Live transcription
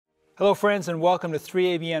Hello friends, and welcome to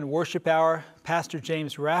 3ABN Worship Hour. Pastor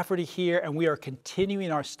James Rafferty here, and we are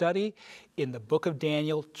continuing our study in the book of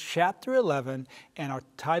Daniel, chapter 11, and our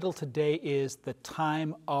title today is The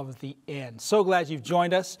Time of the End. So glad you've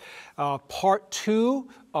joined us. Part 2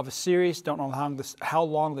 of a series. Don't know how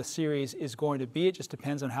long the series is going to be. It just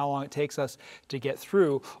depends on how long it takes us to get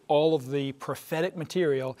through all of the prophetic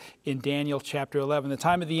material in Daniel chapter 11. The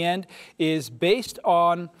time of the end is based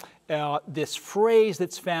on this phrase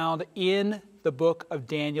that's found in the book of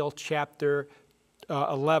Daniel chapter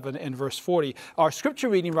 11 and verse 40. Our scripture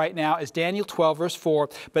reading right now is Daniel 12 verse 4.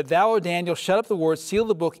 But thou, O Daniel, shut up the words, seal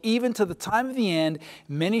the book, even to the time of the end.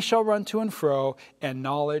 Many shall run to and fro, and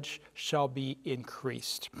knowledge shall be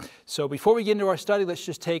increased. So before we get into our study, let's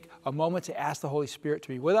just take a moment to ask the Holy Spirit to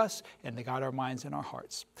be with us and to guide our minds and our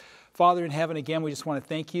hearts. Father in heaven, again, we just want to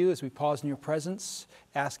thank you as we pause in your presence,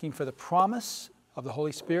 asking for the promise of the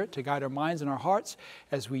Holy Spirit to guide our minds and our hearts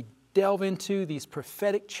as we delve into these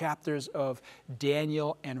prophetic chapters of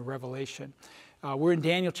Daniel and Revelation. We're in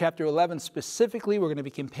Daniel chapter 11 specifically. We're going to be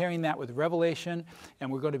comparing that with Revelation, and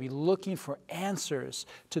we're going to be looking for answers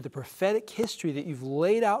to the prophetic history that you've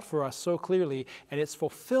laid out for us so clearly and its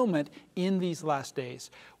fulfillment in these last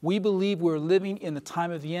days. We believe we're living in the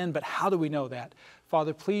time of the end, but how do we know that?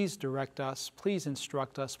 Father, please direct us, please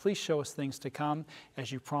instruct us, please show us things to come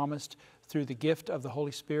as you promised through the gift of the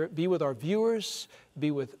Holy Spirit. Be with our viewers,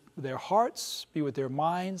 be with their hearts, be with their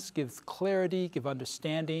minds, give clarity, give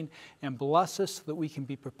understanding, and bless us so that we can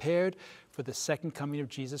be prepared for the second coming of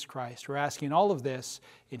Jesus Christ. We're asking all of this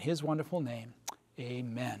in His wonderful name.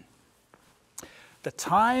 Amen. The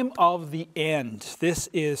time of the end. This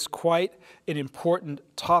is quite an important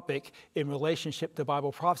topic in relationship to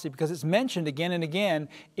Bible prophecy because it's mentioned again and again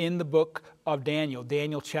in the book of Daniel.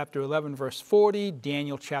 Daniel chapter 11 verse 40,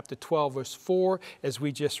 Daniel chapter 12 verse 4, as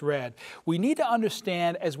we just read. We need to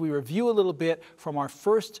understand as we review a little bit from our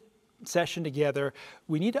first session together,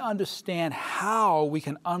 we need to understand how we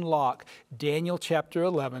can unlock Daniel chapter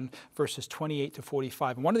 11 verses 28 to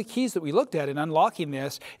 45. And one of the keys that we looked at in unlocking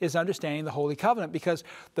this is understanding the Holy Covenant, because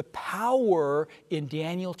the power in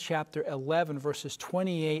Daniel chapter 11 verses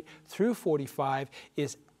 28 through 45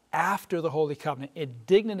 is after the Holy Covenant,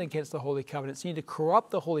 indignant against the Holy Covenant. It's needing to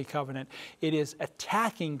corrupt the Holy Covenant. It is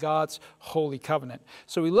attacking God's Holy Covenant.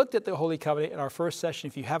 So we looked at the Holy Covenant in our first session.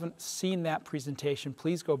 If you haven't seen that presentation,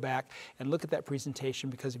 please go back and look at that presentation,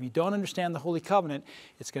 because if you don't understand the Holy Covenant,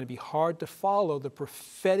 it's going to be hard to follow the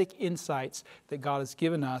prophetic insights that God has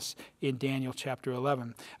given us in Daniel chapter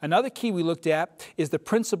 11. Another key we looked at is the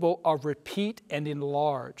principle of repeat and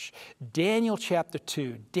enlarge. Daniel chapter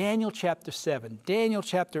 2, Daniel chapter 7, Daniel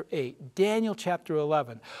chapter 8, Daniel chapter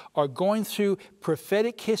 11 are going through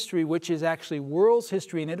prophetic history, which is actually world's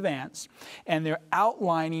history in advance, and they're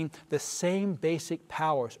outlining the same basic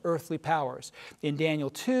powers, earthly powers. In Daniel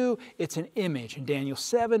 2, it's an image. In Daniel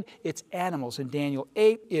 7, it's animals. In Daniel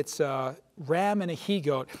 8, it's a ram and a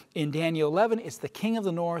he-goat. In Daniel 11, it's the king of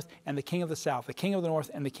the north and the king of the south, the king of the north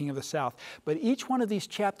and the king of the south. But each one of these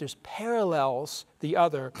chapters parallels the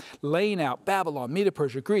other, laying out Babylon,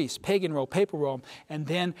 Medo-Persia, Greece, Pagan Rome, Papal Rome, and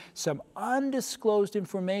then some undisclosed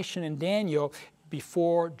information in Daniel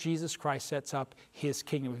before Jesus Christ sets up His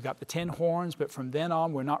kingdom. We've got the 10 horns, but from then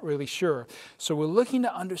on, we're not really sure. So we're looking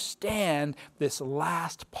to understand this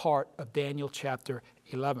last part of Daniel chapter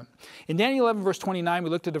 11. In Daniel 11 verse 29, we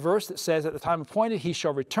looked at a verse that says, at the time appointed he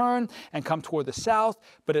shall return and come toward the south,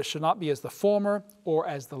 but it shall not be as the former or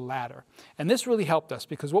as the latter. And this really helped us,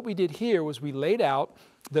 because what we did here was we laid out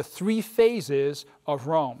the 3 phases of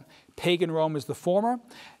Rome. Pagan Rome is the former,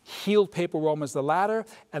 healed Papal Rome is the latter,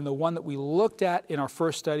 and the one that we looked at in our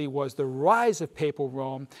first study was the rise of Papal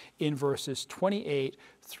Rome in verses 28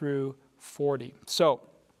 through 40. So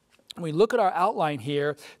when we look at our outline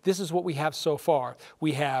here, this is what we have so far.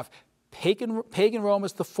 We have Pagan Rome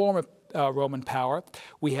as the former Roman power.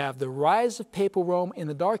 We have the rise of Papal Rome in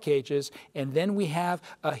the Dark Ages, and then we have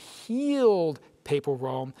a healed Papal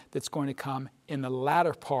Rome that's going to come in the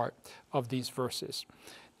latter part of these verses.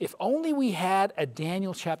 If only we had a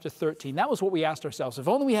Daniel chapter 13. That was what we asked ourselves. If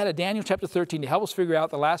only we had a Daniel chapter 13 to help us figure out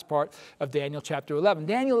the last part of Daniel chapter 11.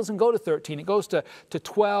 Daniel doesn't go to 13. It goes to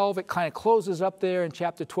 12. It kind of closes up there in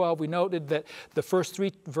chapter 12. We noted that the first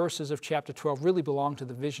 3 verses of chapter 12 really belong to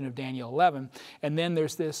the vision of Daniel 11. And then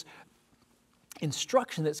there's this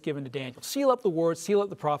instruction that's given to Daniel. Seal up the word, seal up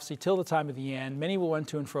the prophecy till the time of the end. Many will run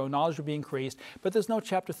to and fro. Knowledge will be increased. But there's no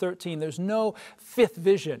chapter 13. There's no 5th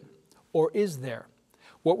vision. Or is there?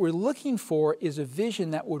 What we're looking for is a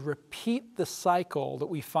vision that would repeat the cycle that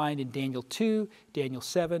we find in Daniel 2, Daniel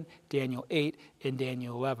 7, Daniel 8, and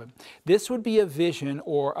Daniel 11. This would be a vision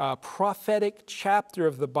or a prophetic chapter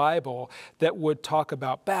of the Bible that would talk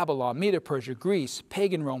about Babylon, Medo-Persia, Greece,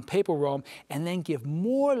 Pagan Rome, Papal Rome, and then give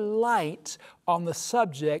more light on the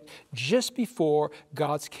subject just before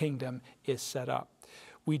God's kingdom is set up.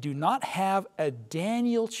 We do not have a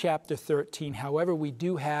Daniel chapter 13. However, we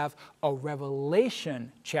do have a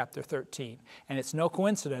Revelation chapter 13. And it's no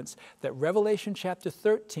coincidence that Revelation chapter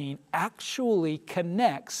 13 actually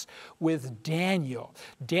connects with Daniel.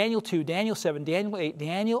 Daniel 2, Daniel 7, Daniel 8,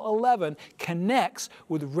 Daniel 11 connects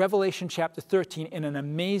with Revelation chapter 13 in an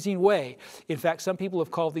amazing way. In fact, some people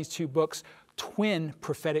have called these two books twin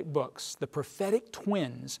prophetic books, the prophetic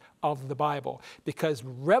twins of the Bible, because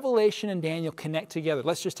Revelation and Daniel connect together.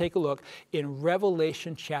 Let's just take a look in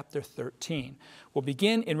Revelation chapter 13. We'll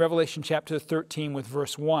begin in Revelation chapter 13 with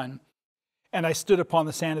verse 1. And I stood upon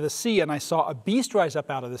the sand of the sea, and I saw a beast rise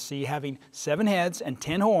up out of the sea, having 7 heads and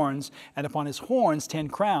 10 horns, and upon his horns 10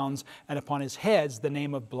 crowns, and upon his heads the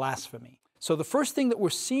name of blasphemy. So the first thing that we're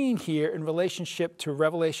seeing here in relationship to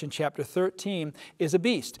Revelation chapter 13 is a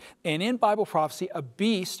beast. And in Bible prophecy, a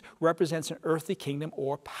beast represents an earthly kingdom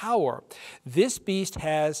or power. This beast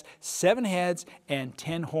has 7 heads and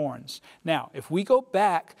 10 horns. Now, if we go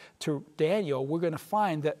back to Daniel, we're going to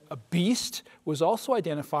find that a beast was also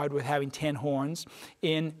identified with having 10 horns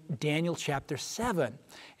in Daniel chapter 7.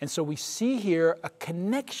 And so we see here a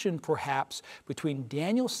connection perhaps between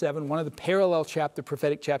Daniel 7, one of the parallel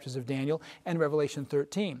prophetic chapters of Daniel, and Revelation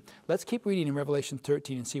 13. Let's keep reading in Revelation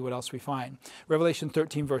 13 and see what else we find. Revelation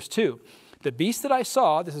 13 verse 2. The beast that I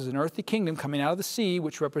saw, this is an earthly kingdom coming out of the sea,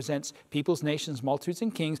 which represents peoples, nations, multitudes,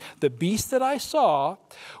 and kings. The beast that I saw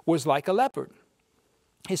was like a leopard.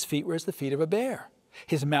 His feet were as the feet of a bear.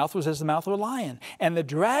 His mouth was as the mouth of a lion. And the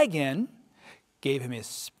dragon gave him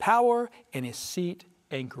his power and his seat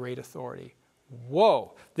and great authority.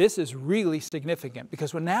 Whoa, this is really significant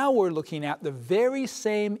because now we're looking at the very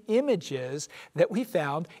same images that we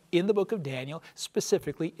found in the book of Daniel,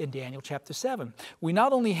 specifically in Daniel chapter 7. We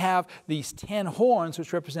not only have these 10 horns,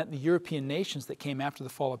 which represent the European nations that came after the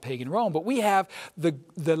fall of Pagan Rome, but we have the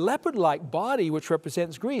leopard-like body, which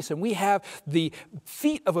represents Greece, and we have the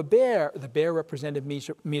feet of a bear. The bear represented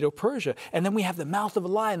Medo-Persia. And then we have the mouth of a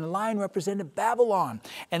lion. The lion represented Babylon.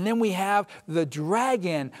 And then we have the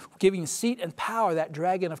dragon giving seat and power, that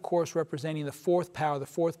dragon, of course, representing the fourth power, the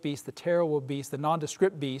fourth beast, the terrible beast, the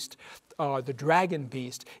nondescript beast, the dragon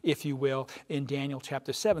beast, if you will, in Daniel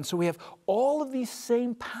chapter 7. So we have all of these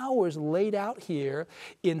same powers laid out here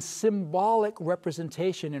in symbolic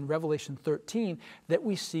representation in Revelation 13 that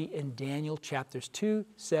we see in Daniel chapters 2,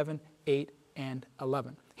 7, 8, and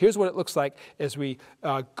 11. Here's what it looks like as we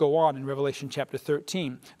go on in Revelation chapter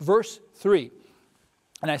 13. Verse 3.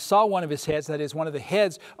 And I saw one of his heads, that is one of the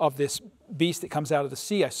heads of this beast that comes out of the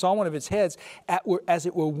sea. I saw one of his heads as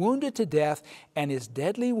it were wounded to death, and his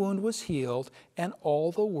deadly wound was healed, and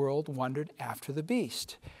all the world wondered after the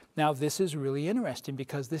beast. Now this is really interesting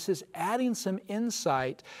because this is adding some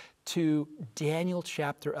insight to Daniel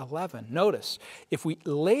chapter 11. Notice, if we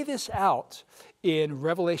lay this out in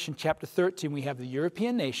Revelation chapter 13, we have the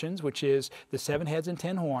European nations, which is the 7 heads and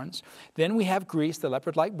 10 horns. Then we have Greece, the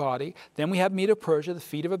leopard-like body. Then we have Medo-Persia, the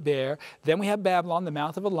feet of a bear. Then we have Babylon, the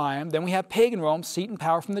mouth of a lion. Then we have Pagan Rome, seat and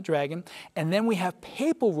power from the dragon. And then we have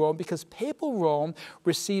Papal Rome, because Papal Rome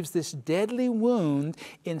receives this deadly wound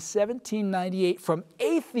in 1798 from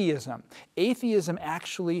atheism. Atheism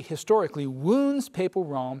actually, historically, wounds Papal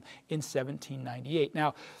Rome in 1798.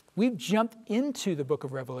 Now, we've jumped into the book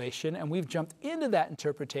of Revelation and we've jumped into that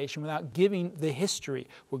interpretation without giving the history.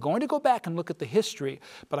 We're going to go back and look at the history,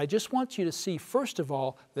 but I just want you to see, first of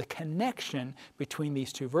all, the connection between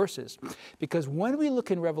these two verses. Because when we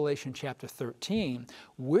look in Revelation chapter 13,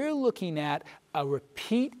 we're looking at a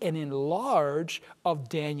repeat and enlarge of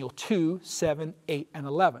Daniel 2, 7, 8, and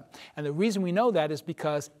 11. And the reason we know that is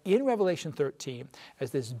because in Revelation 13,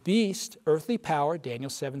 as this beast, earthly power, Daniel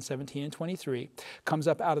 7, 17, and 23, comes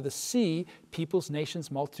up out of the sea, peoples, nations,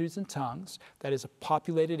 multitudes, and tongues, that is a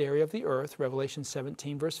populated area of the earth, Revelation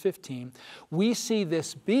 17, verse 15, we see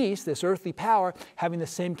this beast, this earthly power, having the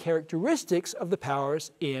same characteristics of the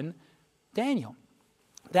powers in Daniel.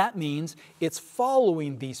 That means it's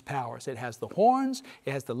following these powers. It has the horns,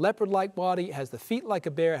 it has the leopard-like body, it has the feet like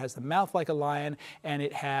a bear, it has the mouth like a lion, and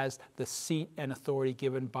it has the seat and authority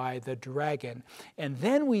given by the dragon. And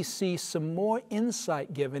then we see some more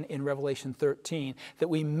insight given in Revelation 13 that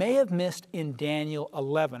we may have missed in Daniel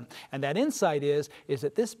 11. And that insight is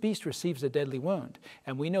that this beast receives a deadly wound.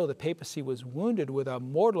 And we know the papacy was wounded with a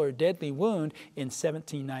mortal or deadly wound in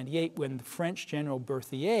 1798 when the French General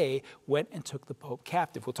Berthier went and took the Pope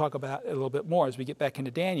captive. We'll talk about it a little bit more as we get back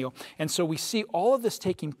into Daniel. And so we see all of this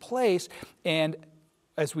taking place, and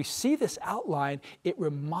as we see this outline, it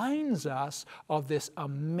reminds us of this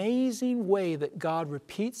amazing way that God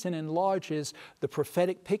repeats and enlarges the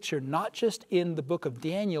prophetic picture, not just in the book of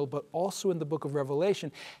Daniel, but also in the book of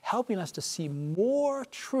Revelation, helping us to see more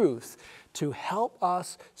truth, to help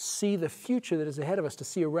us see the future that is ahead of us, to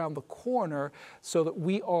see around the corner, so that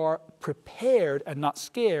we are prepared and not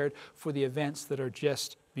scared for the events that are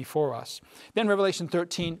just before us. Then Revelation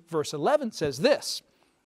 13, verse 11 says this,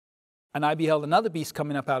 "And I beheld another beast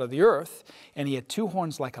coming up out of the earth, and he had 2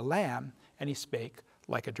 horns like a lamb, and he spake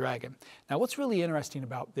like a dragon." Now, what's really interesting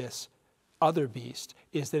about this other beast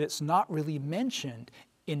is that it's not really mentioned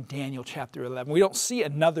in Daniel chapter 11. We don't see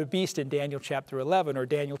another beast in Daniel chapter 11 or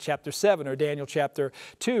Daniel chapter 7 or Daniel chapter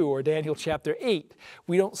 2 or Daniel chapter 8.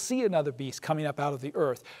 We don't see another beast coming up out of the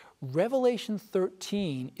earth. Revelation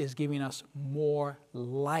 13 is giving us more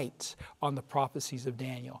light on the prophecies of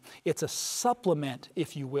Daniel. It's a supplement,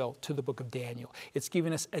 if you will, to the book of Daniel. It's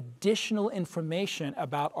giving us additional information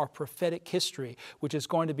about our prophetic history, which is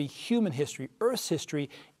going to be human history, Earth's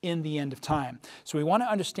history in the end of time. So we want to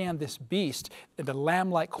understand this beast, the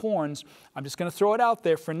lamb-like horns. I'm just going to throw it out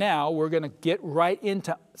there for now. We're going to get right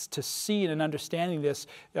into seeing and understanding this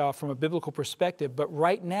from a biblical perspective. But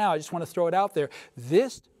right now, I just want to throw it out there.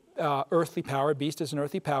 This earthly power, beast is an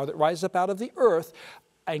earthly power that rises up out of the earth.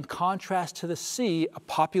 In contrast to the sea, a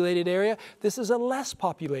populated area, this is a less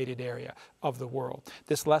populated area of the world.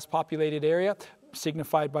 This less populated area,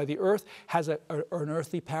 signified by the earth, has an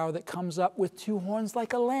earthly power that comes up with 2 horns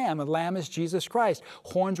like a lamb. A lamb is Jesus Christ.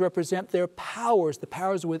 Horns represent their powers, the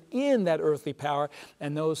powers within that earthly power,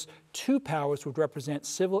 and those 2 powers would represent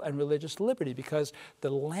civil and religious liberty, because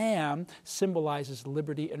the lamb symbolizes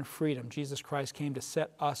liberty and freedom. Jesus Christ came to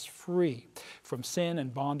set us free from sin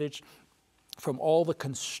and bondage, from all the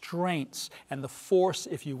constraints and the force,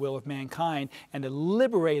 if you will, of mankind, and to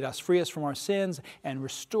liberate us, free us from our sins, and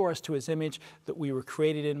restore us to His image that we were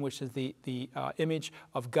created in, which is the image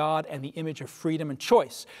of God and the image of freedom and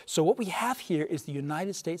choice. So what we have here is the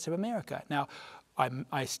United States of America. Now,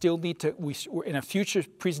 I still need to, in a future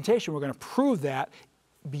presentation, we're going to prove that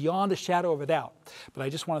beyond a shadow of a doubt. But I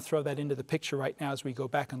just want to throw that into the picture right now as we go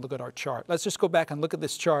back and look at our chart. Let's just go back and look at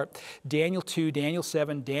this chart. Daniel 2, Daniel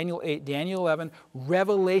 7, Daniel 8, Daniel 11,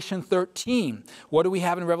 Revelation 13. What do we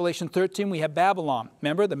have in Revelation 13? We have Babylon.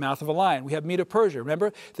 Remember, the mouth of a lion. We have Medo-Persia.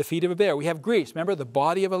 Remember, the feet of a bear. We have Greece. Remember, the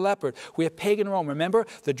body of a leopard. We have Pagan Rome. Remember,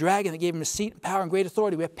 the dragon that gave him a seat, power, and great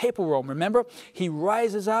authority. We have Papal Rome. Remember, he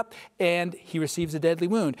rises up and he receives a deadly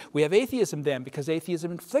wound. We have atheism then, because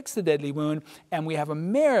atheism inflicts the deadly wound. And we have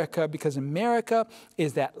America, because America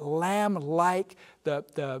is that lamb-like,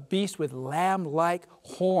 the beast with lamb-like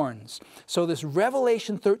horns. So this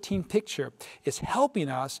Revelation 13 picture is helping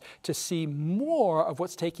us to see more of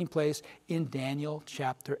what's taking place in Daniel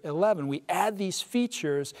chapter 11. We add these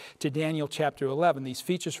features to Daniel chapter 11, these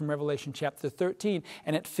features from Revelation chapter 13,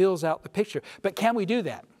 and it fills out the picture. But can we do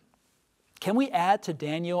that? Can we add to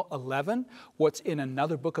Daniel 11 what's in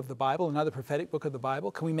another book of the Bible, another prophetic book of the Bible?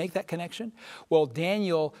 Can we make that connection? Well,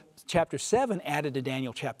 Daniel chapter 7 added to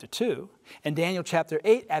Daniel chapter 2, and Daniel chapter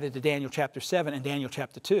 8 added to Daniel chapter 7 and Daniel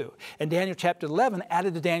chapter 2, and Daniel chapter 11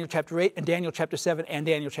 added to Daniel chapter 8 and Daniel chapter 7 and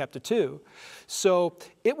Daniel chapter 2. So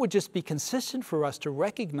it would just be consistent for us to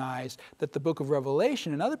recognize that the book of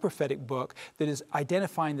Revelation, another prophetic book that is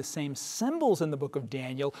identifying the same symbols in the book of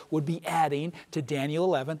Daniel, would be adding to Daniel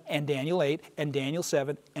 11 and Daniel 8 and Daniel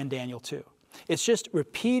 7 and Daniel 2. It's just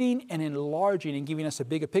repeating and enlarging and giving us a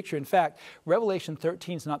bigger picture. In fact, Revelation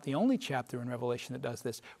 13 is not the only chapter in Revelation that does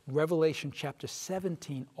this. Revelation chapter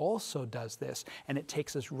 17 also does this, and it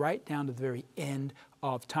takes us right down to the very end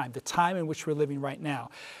of time, the time in which we're living right now.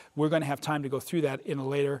 We're going to have time to go through that in a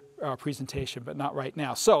later presentation, but not right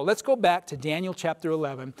now. So let's go back to Daniel chapter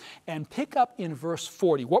 11 and pick up in verse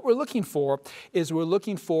 40. What we're looking for is we're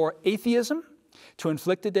looking for atheism, to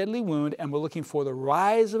inflict a deadly wound, and we're looking for the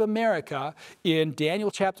rise of America in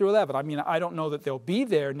Daniel chapter 11. I mean, I don't know that they'll be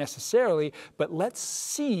there necessarily, but let's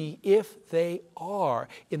see if they are.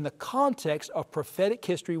 In the context of prophetic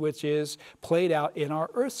history, which is played out in our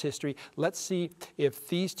Earth's history, let's see if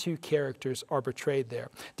these two characters are portrayed there.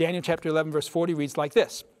 Daniel chapter 11, verse 40 reads like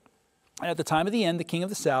this. And at the time of the end, the king of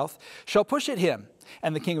the south shall push at him,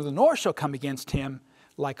 and the king of the north shall come against him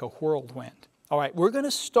like a whirlwind. All right, we're going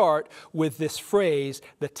to start with this phrase,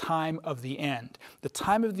 the time of the end. The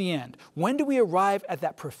time of the end. When do we arrive at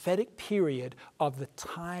that prophetic period of the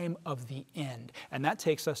time of the end? And that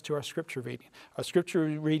takes us to our scripture reading. Our scripture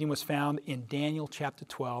reading was found in Daniel chapter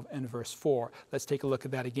 12 and verse 4. Let's take a look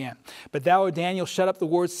at that again. But thou, O Daniel, shut up the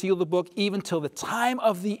words, seal the book, even till the time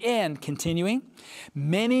of the end. Continuing,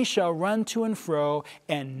 many shall run to and fro,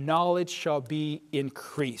 and knowledge shall be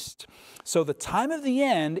increased. So the time of the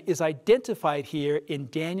end is identified here in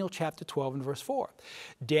Daniel chapter 12 and verse 4.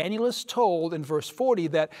 Daniel is told in verse 40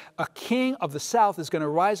 that a king of the south is going to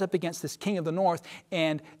rise up against this king of the north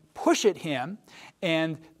and push at him,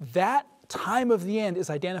 and that time of the end is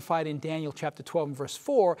identified in Daniel chapter 12 and verse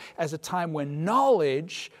 4 as a time when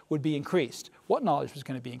knowledge would be increased. What knowledge was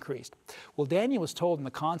going to be increased? Well, Daniel was told in the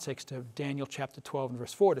context of Daniel chapter 12 and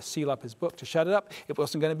verse 4 to seal up his book, to shut it up. It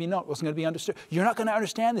wasn't going to be known. It wasn't going to be understood. You're not going to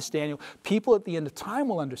understand this, Daniel. People at the end of time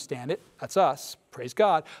will understand it. That's us. Praise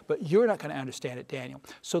God. But you're not going to understand it, Daniel.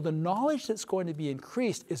 So the knowledge that's going to be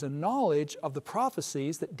increased is a knowledge of the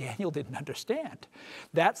prophecies that Daniel didn't understand.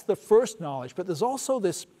 That's the first knowledge. But there's also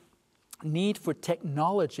this need for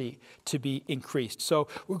technology to be increased. So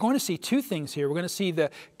we're going to see two things here. We're going to see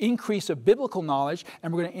the increase of biblical knowledge,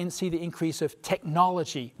 and we're going to see the increase of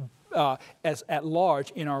technology as at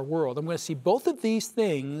large in our world. I'm going to see both of these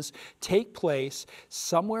things take place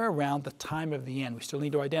somewhere around the time of the end. We still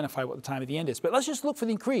need to identify what the time of the end is. But let's just look for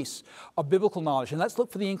the increase of biblical knowledge, and let's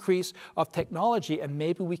look for the increase of technology, and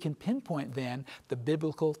maybe we can pinpoint then the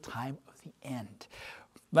biblical time of the end.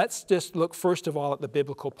 Let's just look first of all at the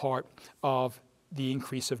biblical part of the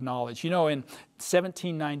increase of knowledge. You know, in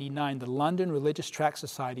 1799, the London Religious Tract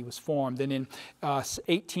Society was formed. Then in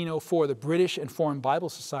 1804, the British and Foreign Bible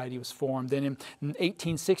Society was formed. Then in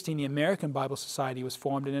 1816, the American Bible Society was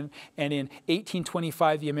formed. And in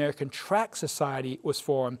 1825, the American Tract Society was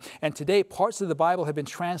formed. And today, parts of the Bible have been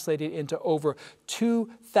translated into over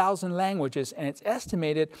 2,000 languages. And it's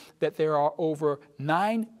estimated that there are over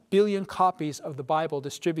 9 billion copies of the Bible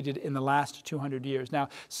distributed in the last 200 years. Now,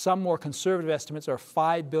 some more conservative estimates are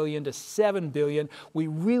 5 billion to 7 billion. We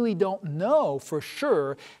really don't know for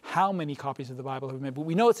sure how many copies of the Bible have been made, but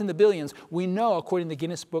we know it's in the billions. We know, according to the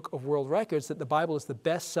Guinness Book of World Records, that the Bible is the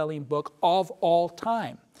best-selling book of all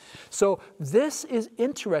time. So this is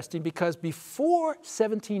interesting because before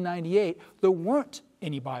 1798, there weren't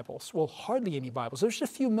any Bibles. Well, hardly any Bibles. There's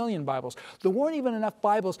just a few million Bibles. There weren't even enough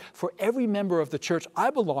Bibles for every member of the church I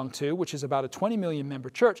belong to, which is about a 20 million member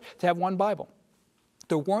church, to have one Bible.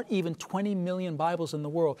 There weren't even 20 million Bibles in the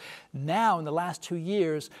world. Now, in the last 2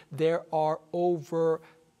 years, there are over,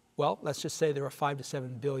 well, let's just say there are 5 to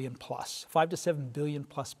 7 billion plus. 5 to 7 billion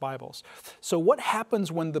plus Bibles. So what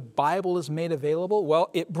happens when the Bible is made available? Well,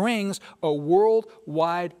 it brings a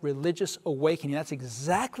worldwide religious awakening. That's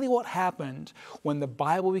exactly what happened when the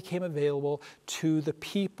Bible became available to the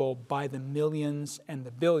people by the millions and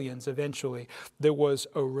the billions eventually. There was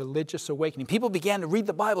a religious awakening. People began to read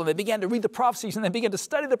the Bible, and they began to read the prophecies, and they began to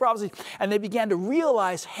study the prophecies, and they began to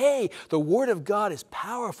realize, hey, the Word of God is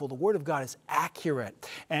powerful. The Word of God is accurate.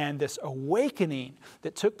 And this awakening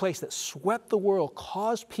that took place that swept the world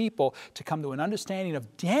caused people to come to an understanding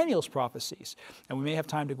of Daniel's prophecies. And we may have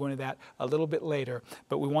time to go into that a little bit later,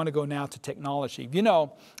 but we want to go now to technology. You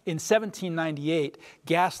know, in 1798,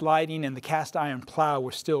 gas lighting and the cast iron plow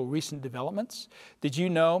were still recent developments. Did you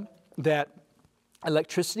know that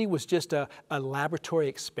electricity was just a laboratory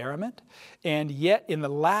experiment? And yet in the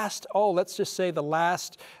last, let's just say the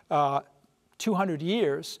last 200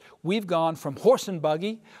 years, we've gone from horse and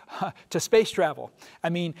buggy to space travel. I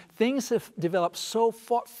mean, things have developed so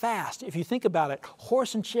fast. If you think about it,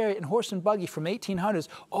 horse and chariot and horse and buggy from 1800s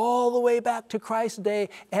all the way back to Christ's day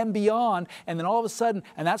and beyond. And then all of a sudden,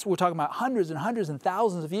 and that's what we're talking about, hundreds and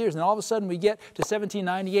thousands of years. And all of a sudden we get to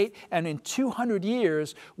 1798, and in 200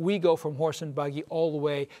 years, we go from horse and buggy all the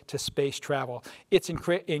way to space travel. It's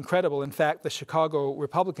incredible. In fact, the Chicago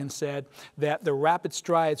Republican said that the rapid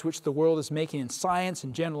strides which the world is making groundbreaking in science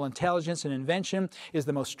and general intelligence and invention is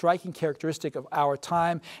the most striking characteristic of our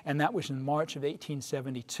time, and that was in March of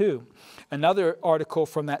 1872. Another article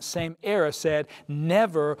from that same era said,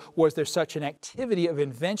 never was there such an activity of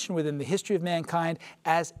invention within the history of mankind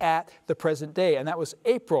as at the present day, and that was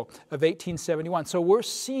April of 1871. So we're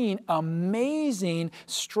seeing amazing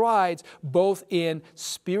strides both in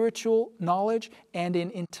spiritual knowledge and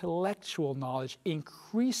in intellectual knowledge,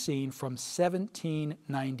 increasing from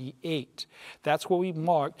 1798. That's where we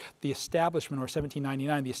marked the establishment, or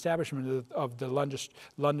 1799, the establishment of the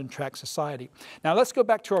London Tract Society. Now let's go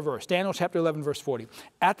back to our verse, Daniel chapter 11, verse 40.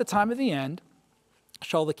 At the time of the end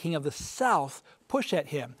shall the king of the south push at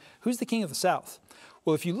him. Who's the king of the south?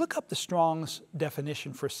 Well, if you look up the Strong's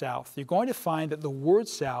definition for south, you're going to find that the word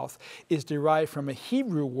south is derived from a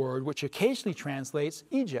Hebrew word which occasionally translates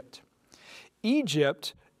Egypt.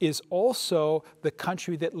 Egypt is also the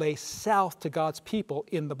country that lay south to God's people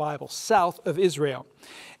in the Bible, south of Israel.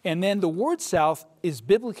 And then the word south is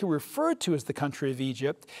biblically referred to as the country of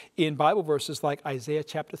Egypt in Bible verses like Isaiah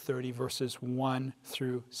chapter 30, verses 1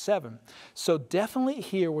 through 7. So definitely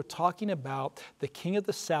here we're talking about the king of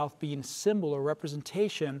the south being a symbol or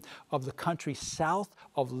representation of the country south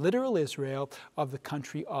of literal Israel, of the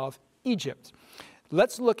country of Egypt.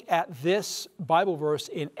 Let's look at this Bible verse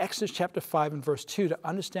in Exodus chapter 5 and verse 2 to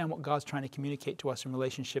understand what God's trying to communicate to us in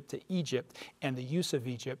relationship to Egypt and the use of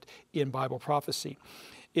Egypt in Bible prophecy.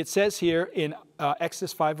 It says here in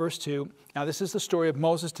Exodus 5 verse 2, now this is the story of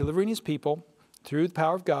Moses delivering his people through the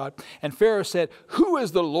power of God. And Pharaoh said, "Who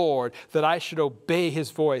is the Lord that I should obey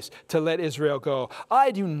his voice to let Israel go?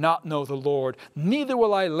 I do not know the Lord, neither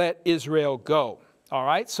will I let Israel go." All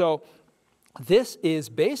right, so this is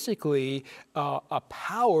basically a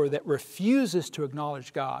power that refuses to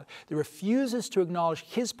acknowledge God, that refuses to acknowledge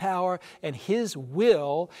his power and his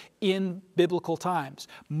will in biblical times.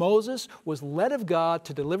 Moses was led of God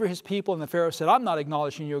to deliver his people, and the Pharaoh said, "I'm not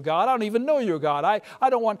acknowledging your God. I don't even know your God. I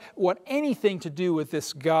don't want anything to do with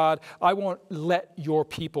this God. I won't let your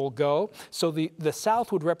people go." So the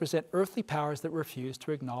south would represent earthly powers that refuse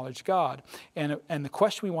to acknowledge God. And the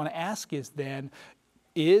question we want to ask is then,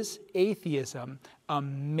 is atheism a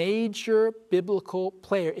major biblical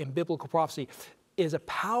player in biblical prophecy? Is a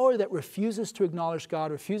power that refuses to acknowledge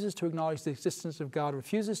God, refuses to acknowledge the existence of God,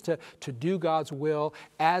 refuses to do God's will,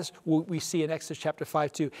 as we see in Exodus chapter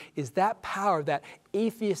 5:2, is that power, that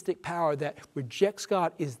atheistic power that rejects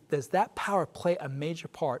God, does that power play a major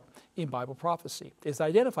part in Bible prophecy? Is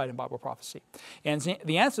identified in Bible prophecy? And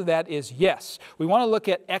the answer to that is yes. We want to look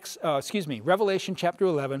at Revelation chapter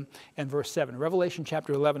 11 and verse 7. Revelation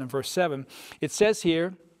chapter 11 and verse 7, it says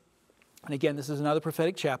here, and again, this is another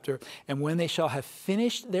prophetic chapter, "And when they shall have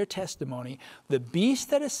finished their testimony, the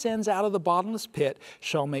beast that ascends out of the bottomless pit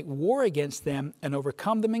shall make war against them and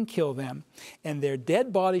overcome them and kill them. And their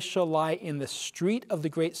dead bodies shall lie in the street of the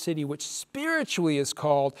great city, which spiritually is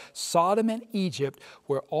called Sodom and Egypt,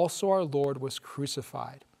 where also our Lord was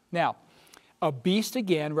crucified." Now, a beast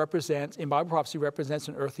again represents, in Bible prophecy, represents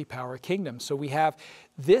an earthly power kingdom. So we have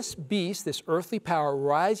this beast, this earthly power,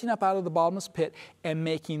 rising up out of the bottomless pit and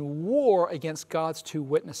making war against God's two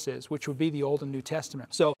witnesses, which would be the Old and New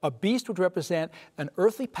Testament. So a beast would represent an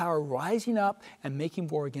earthly power rising up and making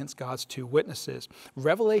war against God's two witnesses.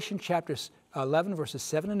 Revelation chapters 11 verses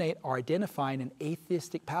 7 and 8 are identifying an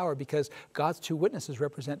atheistic power because God's two witnesses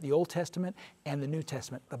represent the Old Testament and the New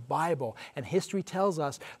Testament, the Bible. And history tells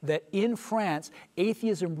us that in France,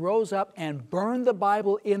 atheism rose up and burned the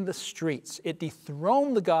Bible in the streets. It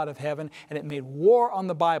dethroned the God of heaven and it made war on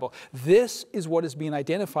the Bible. This is what is being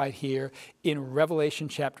identified here in Revelation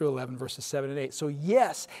chapter 11 verses 7 and 8. So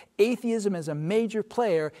yes, atheism is a major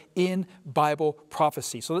player in Bible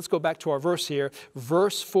prophecy. So let's go back to our verse here,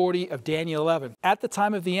 verse 40 of Daniel 11. "At the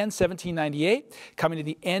time of the end, 1798, coming to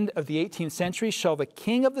the end of the 18th century, shall the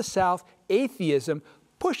king of the south, atheism,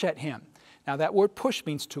 push at him." Now that word push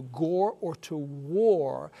means to gore or to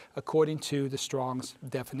war, according to the Strong's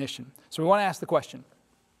definition. So we want to ask the question,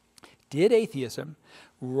 did atheism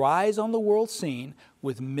rise on the world scene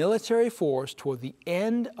with military force toward the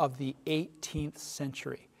end of the 18th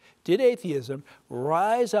century? Did atheism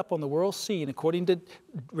rise up on the world scene, according to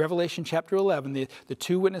Revelation chapter 11, the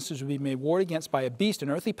two witnesses would be made war against by a beast, an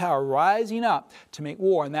earthly power rising up to make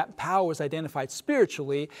war, and that power was identified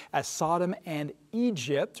spiritually as Sodom and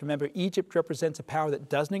Egypt. Remember, Egypt represents a power that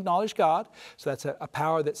doesn't acknowledge God, so that's a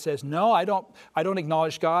power that says, no, I don't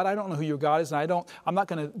acknowledge God, I don't know who your God is, and I'm not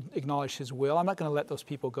going to acknowledge his will, I'm not going to let those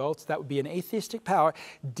people go. So that would be an atheistic power.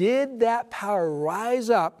 Did that power rise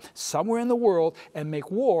up somewhere in the world and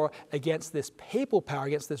make war against this papal power,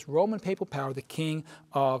 against this Roman papal power, the king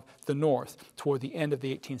of the North toward the end of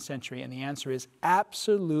the 18th century? And the answer is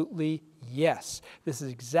absolutely yes. This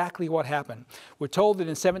is exactly what happened. We're told that in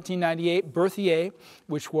 1798, Berthier,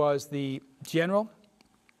 which was the general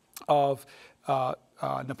of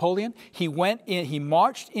Napoleon, he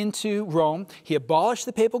marched into Rome, he abolished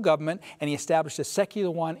the papal government, and he established a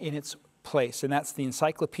secular one in its place, and that's the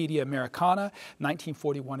Encyclopedia Americana,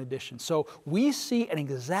 1941 edition. So we see an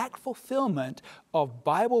exact fulfillment of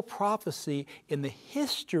Bible prophecy in the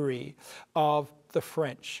history of the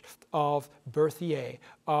French, of Berthier,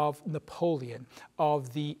 of Napoleon,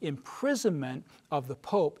 of the imprisonment of the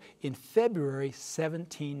Pope in February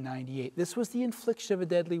 1798. This was the infliction of a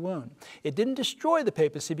deadly wound. It didn't destroy the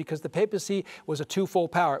papacy because the papacy was a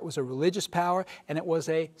twofold power. It was a religious power and it was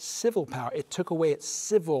a civil power. It took away its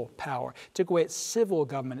civil power, it took away its civil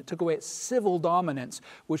government, it took away its civil dominance,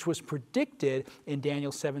 which was predicted in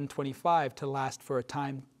Daniel 7:25 to last for a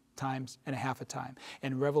times and a half a time.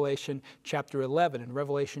 And Revelation chapter 11, and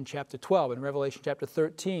Revelation chapter 12, and Revelation chapter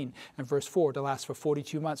 13, and verse 4 to last for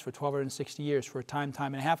 42 months, for 1260 years, for a time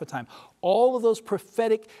and a half a time. All of those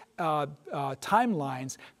prophetic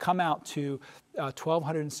timelines come out to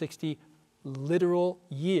 1260 literal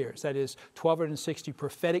years. That is 1260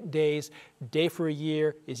 prophetic days, day for a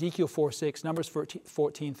year, Ezekiel 4:6, Numbers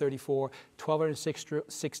 14:34,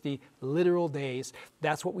 1260 literal days.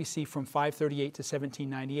 That's what we see from 538 to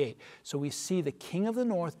 1798. So we see the king of the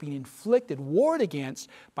north being inflicted, warred against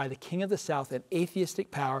by the king of the south, an atheistic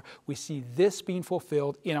power. We see this being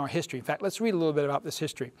fulfilled in our history. In fact, let's read a little bit about this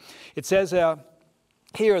history. It says,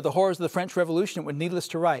 here are the horrors of the French Revolution. It was needless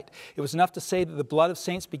to write. It was enough to say that the blood of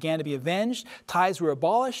saints began to be avenged, tithes were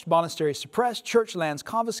abolished, monasteries suppressed, church lands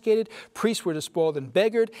confiscated, priests were despoiled and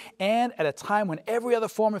beggared, and at a time when every other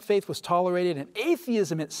form of faith was tolerated and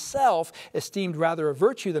atheism itself esteemed rather a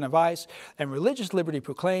virtue than a vice, and religious liberty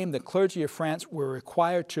proclaimed, the clergy of France were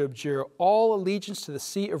required to abjure all allegiance to the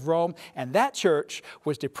see of Rome, and that church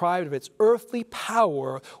was deprived of its earthly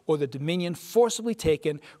power or the dominion forcibly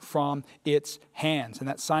taken from its hands. And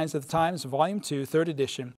that's Signs of the Times, Volume 2, 3rd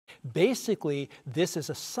edition. Basically, this is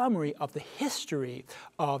a summary of the history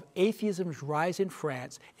of atheism's rise in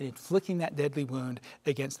France and inflicting that deadly wound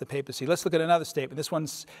against the papacy. Let's look at another statement. This one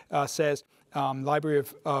says, Library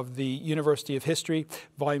of the University of History,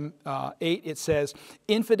 Volume 8, it says,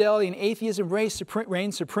 infidelity and atheism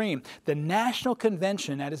reign supreme. The National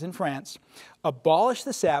Convention, that is in France, abolished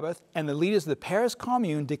the Sabbath, and the leaders of the Paris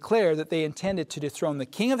Commune declared that they intended to dethrone the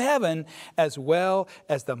King of Heaven as well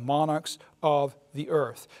as the monarchs of the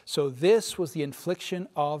earth. So this was the infliction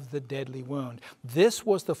of the deadly wound. This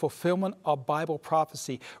was the fulfillment of Bible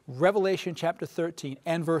prophecy. Revelation chapter 13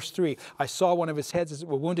 and verse 3. I saw one of his heads as it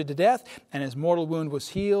were wounded to death, and his mortal wound was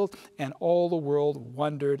healed, and all the world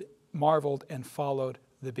wondered, marveled, and followed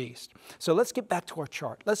the beast. So let's get back to our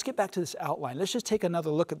chart. Let's get back to this outline. Let's just take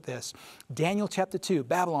another look at this. Daniel chapter 2,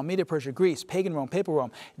 Babylon, Medo-Persia, Greece, Pagan Rome, Papal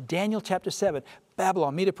Rome. Daniel chapter 7,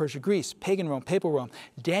 Babylon, Medo-Persia, Greece, Pagan Rome, Papal Rome.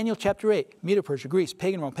 Daniel chapter 8, Medo-Persia, Greece,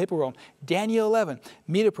 Pagan Rome, Papal Rome. Daniel 11,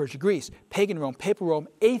 Medo-Persia, Greece, Pagan Rome, Papal Rome.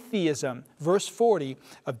 Atheism, verse 40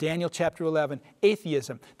 of Daniel chapter 11.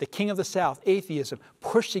 Atheism, the king of the south, atheism,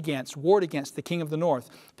 pushed against, warred against the king of the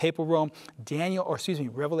north. Papal Rome,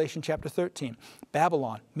 Revelation chapter 13.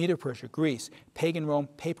 Babylon, Medo-Persia, Greece, Pagan Rome,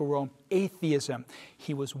 Papal Rome, atheism.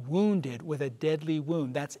 He was wounded with a deadly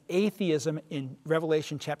wound. That's atheism in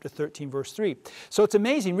Revelation chapter 13, verse 3. So it's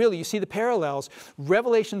amazing, really. You see the parallels.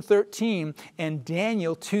 Revelation 13 and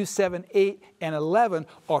Daniel 2, 7, 8, and 11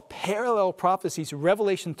 are parallel prophecies.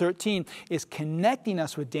 Revelation 13 is connecting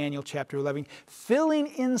us with Daniel chapter 11, filling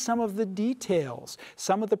in some of the details,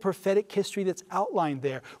 some of the prophetic history that's outlined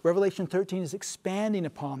there. Revelation 13 is expanding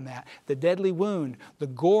upon that. The deadly wound, the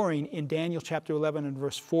goring in Daniel chapter 11 and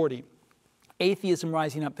verse 40. Atheism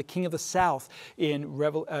rising up, the king of the south in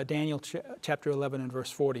Daniel chapter 11 and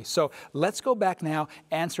verse 40. So let's go back now,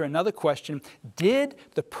 answer another question. Did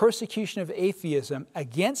the persecution of atheism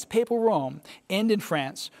against Papal Rome end in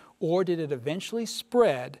France, or did it eventually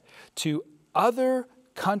spread to other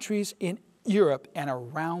countries in Europe and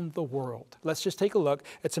around the world? Let's just take a look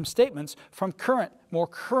at some statements from more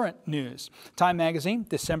current news. Time magazine,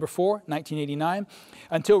 December 4, 1989.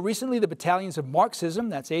 Until recently, the battalions of Marxism,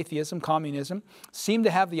 that's atheism, communism, seemed to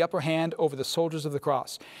have the upper hand over the soldiers of the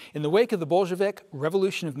cross. In the wake of the Bolshevik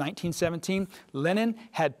Revolution of 1917, Lenin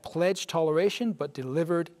had pledged toleration but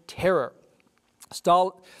delivered terror.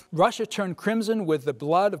 Russia turned crimson with the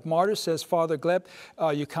blood of martyrs, says Father Gleb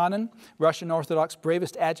Yukanin, Russian Orthodox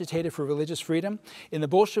bravest agitator for religious freedom. In the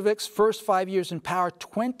Bolsheviks' first 5 years in power,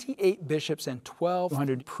 28 bishops and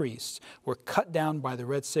 1,200 priests were cut down by the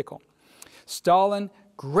Red Sickle. Stalin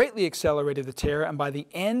greatly accelerated the terror, and by the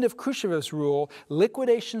end of Khrushchev's rule,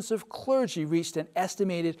 liquidations of clergy reached an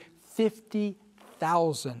estimated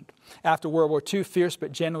 50,000. After World War II, fierce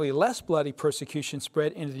but generally less bloody persecution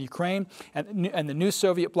spread into the Ukraine and the new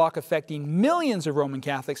Soviet bloc, affecting millions of Roman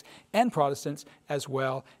Catholics and Protestants as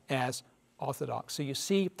well as Orthodox. So you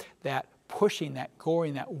see that pushing, that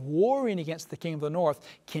goring, that warring against the King of the North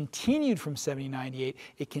continued from 1798.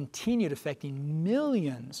 It continued affecting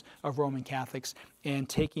millions of Roman Catholics and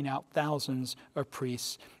taking out thousands of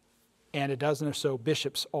priests and a dozen or so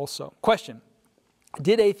bishops also. Question: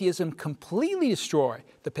 did atheism completely destroy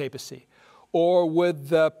the papacy? Or would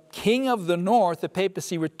the King of the North, the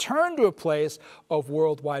papacy, return to a place of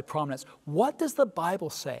worldwide prominence? What does the Bible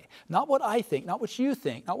say? Not what I think, not what you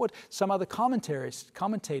think, not what some other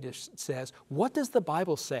commentators says. What does the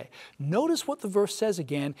Bible say? Notice what the verse says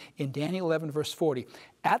again in Daniel 11, verse 40.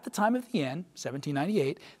 At the time of the end,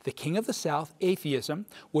 1798, the king of the south, atheism,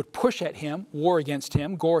 would push at him, war against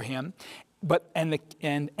him, gore him, and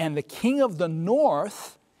the king of the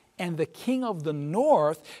north, and the king of the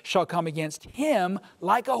north shall come against him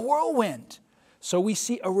like a whirlwind. So we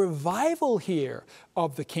see a revival here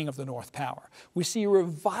of the king of the north power. We see a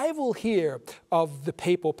revival here of the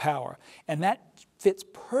papal power. And that fits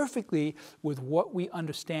perfectly with what we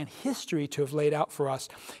understand history to have laid out for us.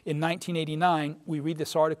 In 1989, we read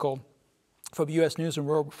this article from U.S. News and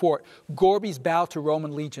World Report, Gorby's bow to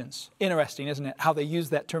Roman legions. Interesting, isn't it, how they use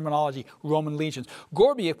that terminology, Roman legions.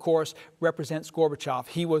 Gorby, of course, represents Gorbachev.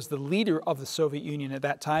 He was the leader of the Soviet Union at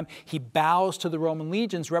that time. He bows to the Roman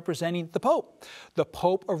legions representing the Pope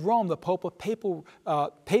of Rome, the Pope of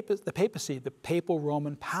the papacy, the papal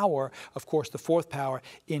Roman power, of course, the fourth power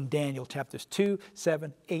in Daniel chapters 2,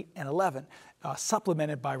 7, 8, and 11.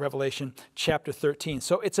 Supplemented by Revelation chapter 13.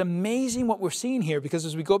 So it's amazing what we're seeing here, because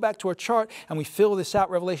as we go back to our chart and we fill this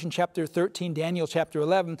out, Revelation chapter 13, Daniel chapter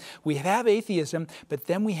 11, we have atheism, but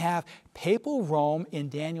then we have papal Rome in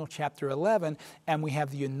Daniel chapter 11, and we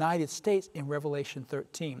have the United States in Revelation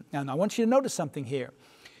 13. Now I want you to notice something here.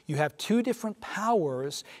 You have two different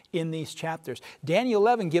powers in these chapters. Daniel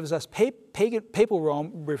 11 gives us papal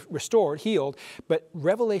Rome restored, healed, but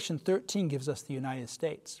Revelation 13 gives us the United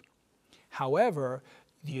States. However,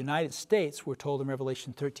 the United States, we're told in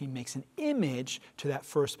Revelation 13, makes an image to that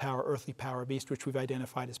first power, earthly power beast, which we've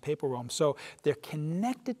identified as papal Rome. So they're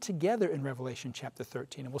connected together in Revelation chapter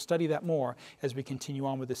 13, and we'll study that more as we continue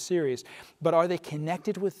on with this series. But are they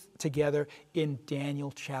connected together in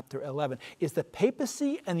Daniel chapter 11? Is the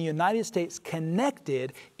papacy and the United States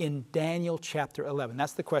connected in Daniel chapter 11?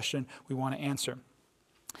 That's the question we want to answer.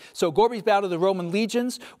 So Gorby's bow to the Roman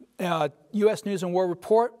legions, U.S. News and World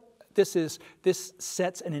Report. This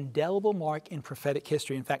sets an indelible mark in prophetic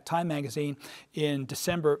history. In fact, Time magazine in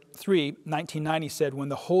December 3, 1990 said, when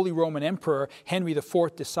the Holy Roman Emperor Henry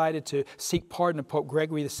IV decided to seek pardon of Pope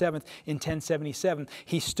Gregory VII in 1077,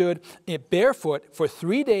 he stood barefoot for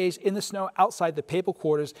 3 days in the snow outside the papal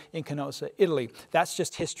quarters in Canossa, Italy. That's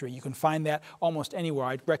just history. You can find that almost anywhere.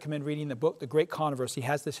 I'd recommend reading the book, The Great Controversy. It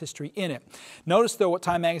has this history in it. Notice, though, what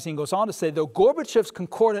Time magazine goes on to say, though Gorbachev's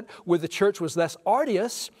concordant with the church was less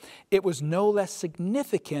arduous, it was no less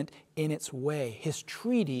significant in its way. His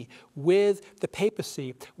treaty with the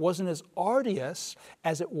papacy wasn't as arduous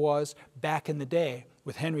as it was back in the day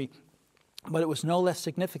with Henry, but it was no less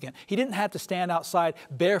significant. He didn't have to stand outside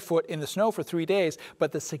barefoot in the snow for 3 days,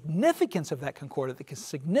 but the significance of that concordat, the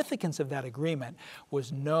significance of that agreement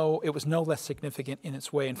was no less significant in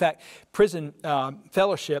its way. In fact, Prison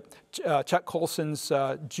Fellowship, Chuck Colson's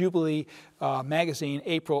Jubilee magazine,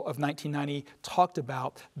 April of 1990, talked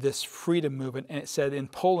about this freedom movement, and it said in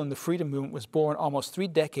Poland, the freedom movement was born almost 3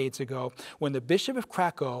 decades ago when the Bishop of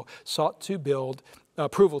Krakow sought to build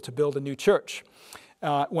approval to build a new church.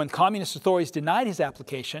 When communist authorities denied his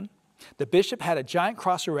application, the bishop had a giant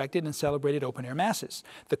cross erected and celebrated open-air masses.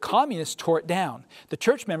 The communists tore it down. The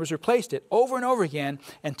church members replaced it over and over again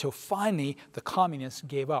until finally the communists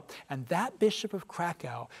gave up. And that Bishop of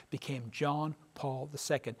Krakow became John Paul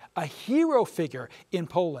II, a hero figure in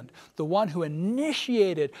Poland, the one who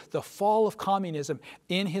initiated the fall of communism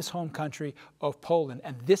in his home country of Poland.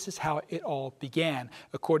 And this is how it all began,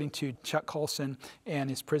 according to Chuck Colson and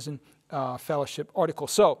his Prison Fellowship article.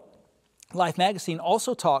 So, Life magazine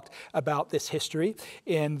also talked about this history,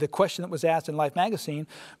 and the question that was asked in Life magazine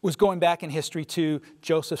was going back in history to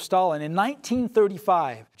Joseph Stalin. In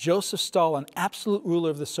 1935, Joseph Stalin, absolute ruler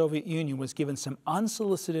of the Soviet Union, was given some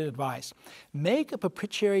unsolicited advice. Make a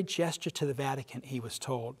propitiatory gesture to the Vatican, he was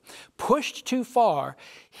told. Pushed too far,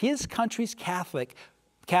 his country's Catholics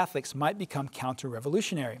might become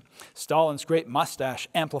counter-revolutionary. Stalin's great mustache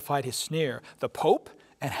amplified his sneer. The Pope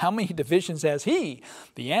And how many divisions has he?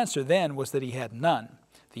 The answer then was that he had none.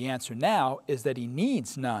 The answer now is that he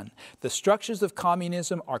needs none. The structures of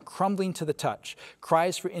communism are crumbling to the touch.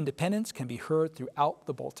 Cries for independence can be heard throughout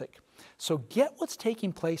the Baltic. So get what's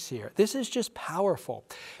taking place here. This is just powerful.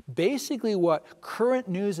 Basically, what current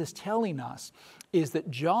news is telling us is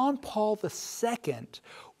that John Paul II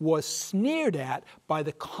was sneered at by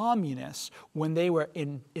the communists when they were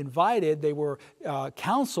invited, they were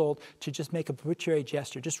counseled to just make a propitiatory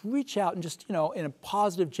gesture. Just reach out and just, in a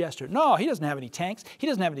positive gesture. No, he doesn't have any tanks. He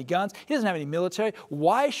doesn't have any guns. He doesn't have any military.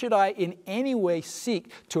 Why should I in any way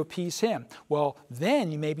seek to appease him? Well,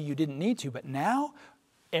 then maybe you didn't need to, but now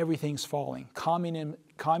everything's falling.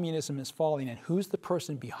 Communism is falling. And who's the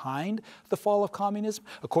person behind the fall of communism?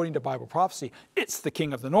 According to Bible prophecy, it's the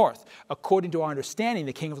King of the North. According to our understanding,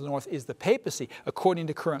 the King of the North is the papacy. According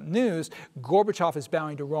to current news, Gorbachev is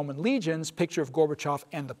bowing to Roman legions, picture of Gorbachev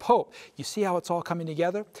and the Pope. You see how it's all coming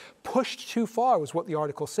together? Pushed too far was what the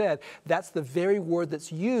article said. That's the very word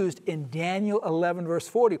that's used in Daniel 11, verse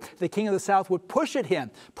 40. The King of the South would push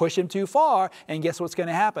him too far, and guess what's going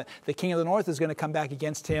to happen? The King of the North is going to come back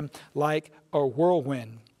against him like a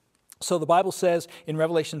whirlwind. So the Bible says in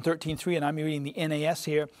Revelation 13:3, and I'm reading the NAS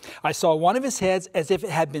here, I saw one of his heads as if it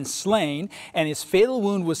had been slain, and his fatal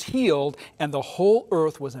wound was healed, and the whole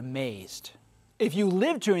earth was amazed. If you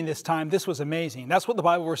lived during this time, this was amazing. That's what the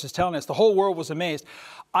Bible verse is telling us. The whole world was amazed.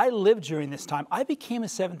 I lived during this time. I became a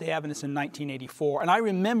Seventh-day Adventist in 1984, and I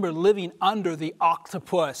remember living under the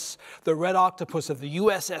octopus, the red octopus of the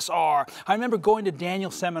USSR. I remember going to Daniel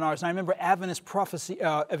seminars, and I remember evangelists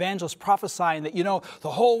prophesying that, the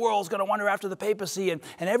whole world's going to wander after the papacy, and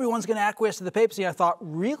everyone's going to acquiesce to the papacy. And I thought,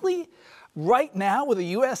 really? Right now, with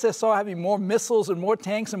the USSR having more missiles and more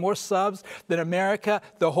tanks and more subs than America,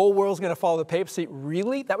 the whole world's going to follow the papacy?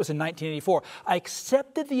 Really? That was in 1984. I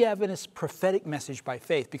accepted the Adventist prophetic message by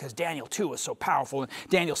faith because Daniel 2 was so powerful, and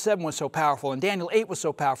Daniel 7 was so powerful, and Daniel 8 was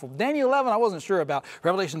so powerful. Daniel 11 I wasn't sure about.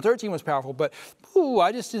 Revelation 13 was powerful, but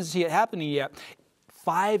I just didn't see it happening yet.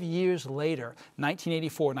 5 years later,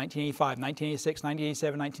 1984, 1985, 1986,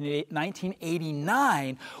 1987, 1988,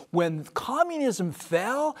 1989, when communism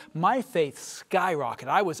fell, my faith skyrocketed.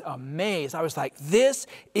 I was amazed. I was like, this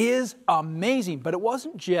is amazing. But it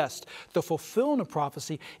wasn't just the fulfillment of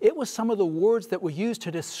prophecy. It was some of the words that were used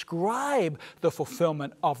to describe the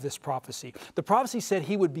fulfillment of this prophecy. The prophecy said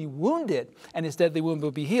he would be wounded and his deadly wound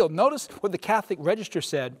would be healed. Notice what the Catholic Register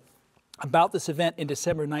said about this event in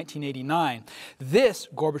December 1989. This,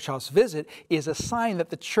 Gorbachev's visit, is a sign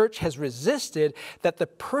that the church has resisted, that the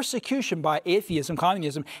persecution by atheism,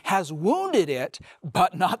 communism, has wounded it,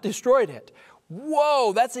 but not destroyed it.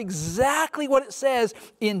 Whoa, that's exactly what it says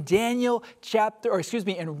in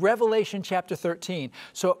in Revelation chapter 13.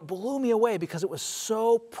 So it blew me away because it was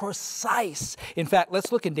so precise. In fact,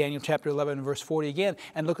 let's look in Daniel chapter 11 and verse 40 again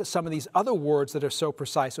and look at some of these other words that are so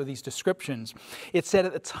precise, or these descriptions. It said,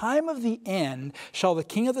 at the time of the end shall the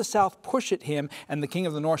king of the south push at him, and the king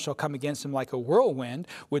of the north shall come against him like a whirlwind,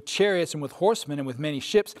 with chariots and with horsemen and with many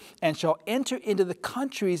ships, and shall enter into the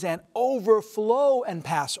countries and overflow and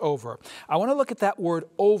pass over. I want to look at that word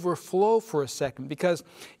overflow for a second, because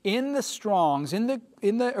in the Strong's, in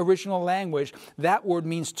the original language, that word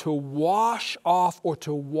means to wash off or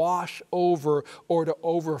to wash over or to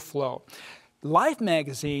overflow. Life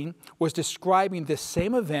magazine was describing this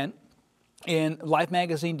same event. In Life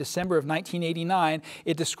magazine, December of 1989,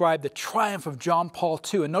 it described the triumph of John Paul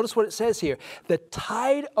II. And notice what it says here. The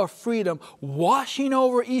tide of freedom washing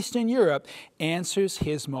over Eastern Europe answers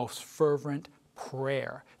his most fervent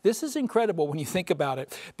prayer. This is incredible when you think about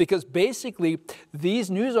it, because basically these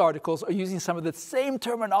news articles are using some of the same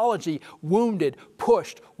terminology, wounded,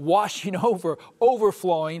 pushed, washing over,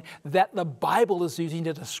 overflowing, that the Bible is using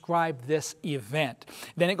to describe this event.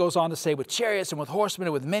 Then it goes on to say, with chariots and with horsemen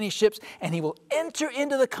and with many ships, and he will enter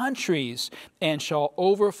into the countries and shall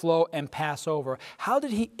overflow and pass over. How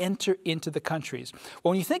did he enter into the countries?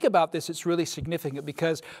 Well, when you think about this, it's really significant,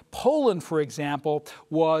 because Poland, for example,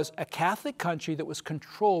 was a Catholic country that was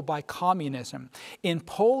controlled by communism. In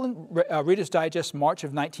Poland, Reader's Digest, March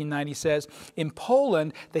of 1990 says, in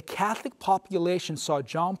Poland, the Catholic population saw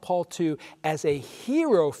John Paul II as a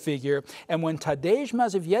hero figure, and when Tadeusz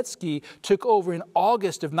Mazowiecki took over in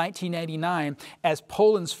August of 1989 as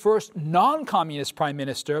Poland's first non-communist prime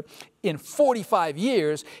minister, in 45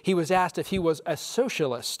 years, he was asked if he was a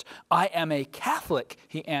socialist. I am a Catholic,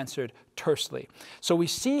 he answered tersely. So we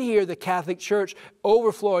see here the Catholic Church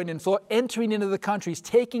overflowing and entering into the countries,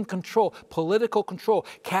 taking control, political control,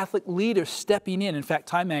 Catholic leaders stepping in. In fact,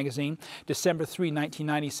 Time magazine, December 3,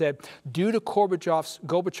 1990 said, due to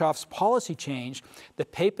Gorbachev's policy change, the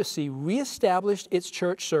papacy reestablished its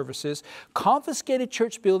church services, confiscated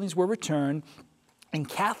church buildings were returned, and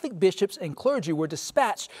Catholic bishops and clergy were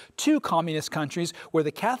dispatched to communist countries where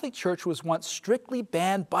the Catholic Church was once strictly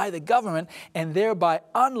banned by the government and thereby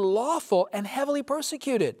unlawful and heavily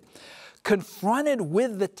persecuted. Confronted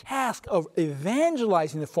with the task of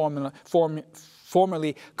evangelizing the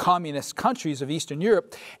formerly communist countries of Eastern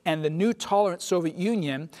Europe and the new tolerant Soviet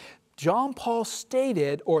Union, Time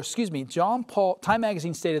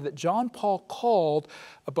magazine stated that John Paul called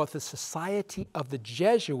about the Society of the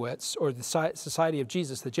Jesuits, or the Society of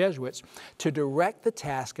Jesus, the Jesuits, to direct the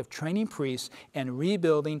task of training priests and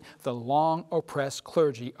rebuilding the long oppressed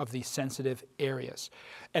clergy of these sensitive areas.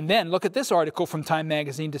 And then look at this article from Time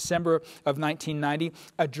magazine, December of 1990,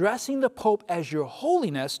 addressing the Pope as Your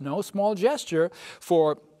Holiness, no small gesture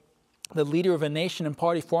for the leader of a nation and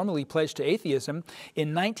party formerly pledged to atheism.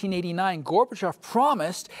 In 1989, Gorbachev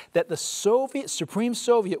promised that the Supreme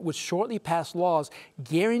Soviet would shortly pass laws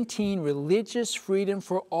guaranteeing religious freedom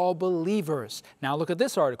for all believers. Now look at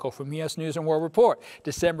this article from U.S. News and World Report,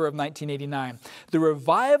 December of 1989. The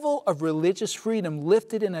revival of religious freedom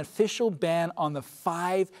lifted an official ban on the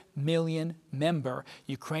 5 million member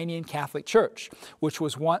Ukrainian Catholic Church, which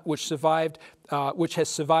has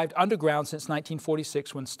survived underground since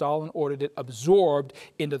 1946 when Stalin ordered it absorbed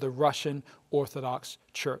into the Russian Orthodox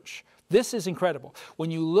Church. This is incredible.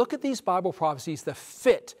 When you look at these Bible prophecies, the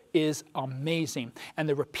fit is amazing, and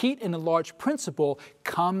the repeat and enlarged principle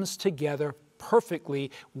comes together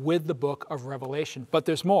perfectly with the book of Revelation. But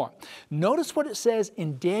there's more. Notice what it says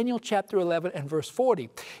in Daniel chapter 11 and verse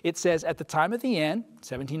 40. It says, at the time of the end,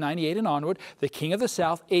 1798 and onward, the king of the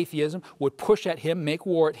south, atheism, would push at him, make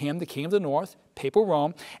war at him, the king of the north, Papal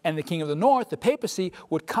Rome, and the king of the north, the papacy,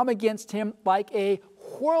 would come against him like a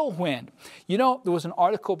whirlwind. You know, there was an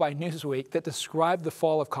article by Newsweek that described the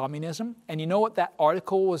fall of communism, and you know what that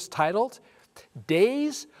article was titled?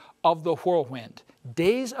 Days of the Whirlwind.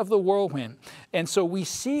 Days of the Whirlwind. And so we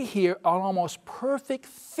see here an almost perfect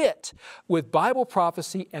fit with Bible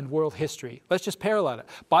prophecy and world history. Let's just parallel it.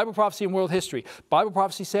 Bible prophecy and world history. Bible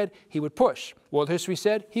prophecy said he would push. World history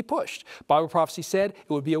said he pushed. Bible prophecy said it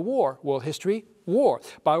would be a war. World history, war.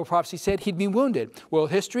 Bible prophecy said he'd be wounded.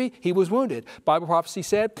 World history, he was wounded. Bible prophecy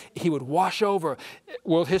said he would wash over.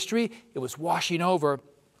 World history, it was washing over.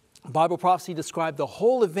 Bible prophecy described the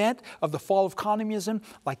whole event of the fall of communism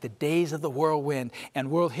like the days of the whirlwind,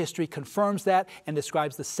 and world history confirms that and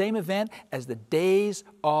describes the same event as the days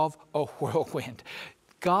of a whirlwind.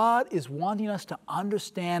 God is wanting us to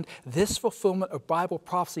understand this fulfillment of Bible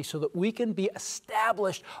prophecy so that we can be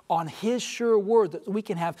established on His sure word, that we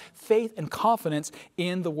can have faith and confidence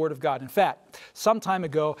in the Word of God. In fact, some time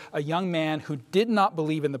ago, a young man who did not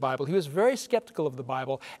believe in the Bible, he was very skeptical of the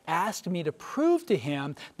Bible, asked me to prove to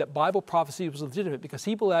him that Bible prophecy was legitimate because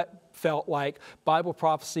he felt like Bible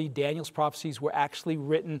prophecy, Daniel's prophecies, were actually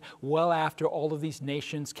written well after all of these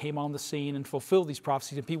nations came on the scene and fulfilled these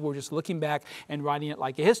prophecies, and people were just looking back and writing it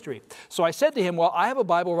like a history. So I said to him, well, I have a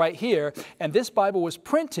Bible right here, and this Bible was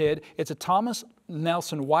printed. It's a Thomas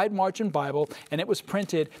Nelson wide margin Bible, and it was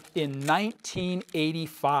printed in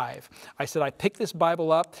 1985. I said, I picked this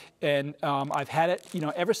Bible up, and I've had it,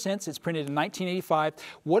 ever since. It's printed in 1985.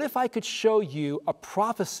 What if I could show you a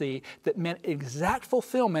prophecy that meant exact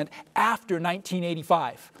fulfillment after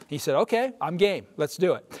 1985? He said, okay, I'm game. Let's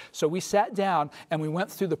do it. So we sat down and we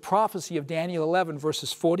went through the prophecy of Daniel 11,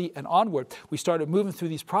 verses 40 and onward. We started moving through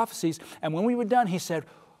these prophecies, and when we were done, he said,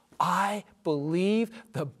 I believe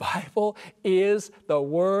the Bible is the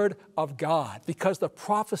Word of God, because the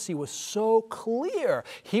prophecy was so clear.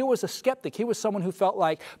 He was a skeptic. He was someone who felt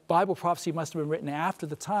like Bible prophecy must have been written after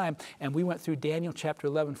the time. And we went through Daniel chapter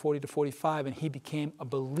 11, 40 to 45, and he became a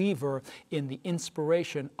believer in the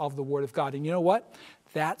inspiration of the Word of God. And you know what?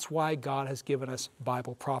 That's why God has given us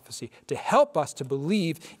Bible prophecy, to help us to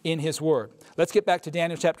believe in His Word. Let's get back to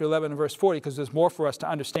Daniel chapter 11 and verse 40, because there's more for us to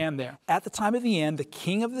understand there. At the time of the end, the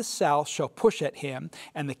king of the south shall push at him,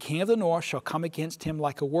 and the king of the north shall come against him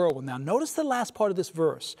like a whirlwind. Now notice the last part of this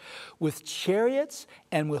verse. With chariots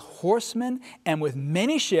and with horsemen and with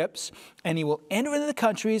many ships, and he will enter into the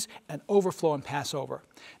countries and overflow and pass over.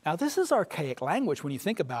 Now, this is archaic language when you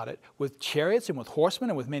think about it, with chariots and with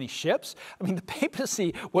horsemen and with many ships. I mean, the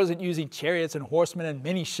papacy wasn't using chariots and horsemen and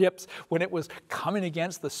many ships when it was coming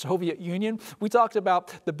against the Soviet Union. We talked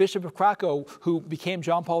about the Bishop of Krakow, who became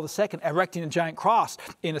John Paul II, erecting a giant cross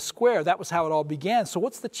in a square. That was how it all began. So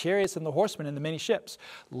what's the chariots and the horsemen and the many ships?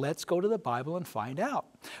 Let's go to the Bible and find out.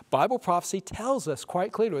 Bible prophecy tells us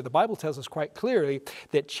quite clearly, or the Bible tells us quite clearly,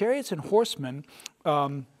 that chariots and horsemen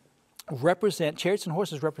chariots and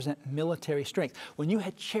horses represent military strength. When you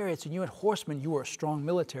had chariots and you had horsemen, you were a strong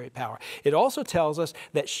military power. It also tells us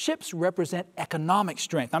that ships represent economic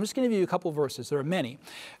strength. I'm just going to give you a couple of verses. There are many.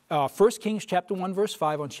 1 Kings chapter 1, verse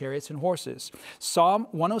 5 on chariots and horses. Psalm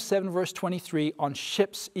 107, verse 23 on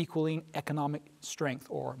ships equaling economic strength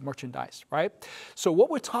or merchandise, right? So what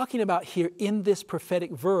we're talking about here in this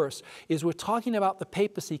prophetic verse is we're talking about the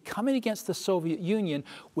papacy coming against the Soviet Union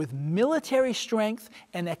with military strength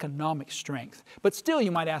and economic strength. But still,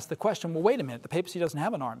 you might ask the question, well, wait a minute, the papacy doesn't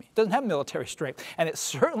have an army. It doesn't have military strength, and it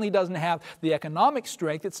certainly doesn't have the economic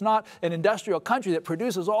strength. It's not an industrial country that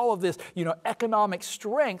produces all of this, economic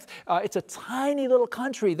strength. It's a tiny little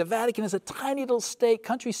country. The Vatican is a tiny little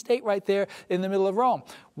country-state right there in the middle of Rome.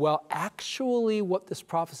 Well, actually, what this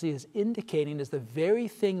prophecy is indicating is the very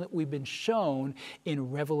thing that we've been shown in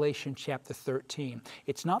Revelation chapter 13.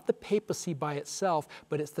 It's not the papacy by itself,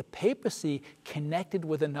 but it's the papacy connected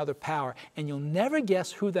with another power. And you'll never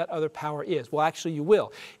guess who that other power is. Well, actually, you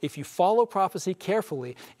will. If you follow prophecy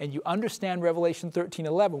carefully and you understand Revelation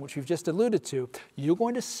 13:11, which we've just alluded to, you're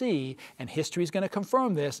going to see, and history is going to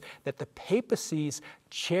confirm this, that the papacy's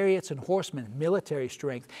chariots and horsemen, military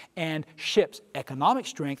strength, and ships, economic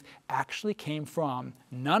strength, actually came from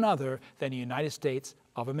none other than the United States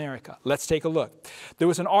of America. Let's take a look. There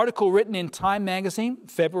was an article written in Time magazine,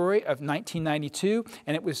 February of 1992,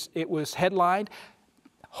 and it was headlined,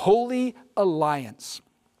 "Holy Alliance: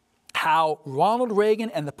 How Ronald Reagan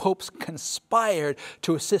and the Popes Conspired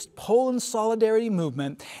to Assist Poland's Solidarity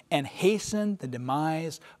Movement and Hasten the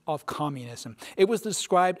Demise of Communism." It was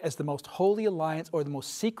described as the most holy alliance, or the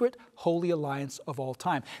most secret holy alliance of all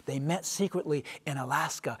time. They met secretly in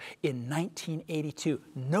Alaska in 1982.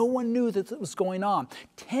 No one knew that it was going on.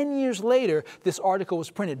 10 years later, this article was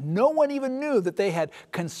printed. No one even knew that they had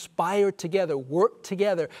conspired together, worked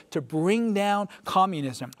together to bring down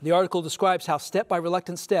communism. The article describes how, step by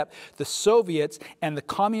reluctant step, the Soviets and the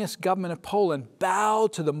communist government of Poland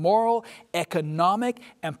bowed to the moral, economic,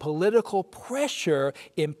 and political pressure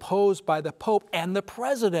imposed by the Pope and the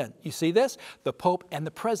President. You see this? The Pope and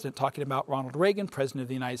the President, talking about Ronald Reagan, President of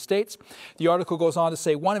the United States. The article goes on to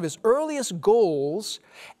say one of his earliest goals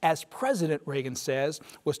as President, Reagan says,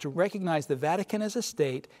 was to recognize the Vatican as a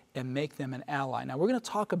state and make them an ally. Now, we're going to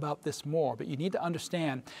talk about this more, but you need to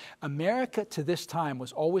understand America to this time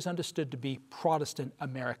was always understood to be Protestant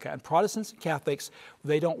America. And Protestants and Catholics,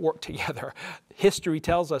 they don't work together. History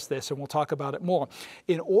tells us this, and we'll talk about it more.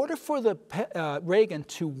 In order for Reagan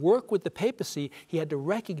to work with the papacy, he had to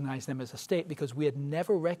recognize them as a state, because we had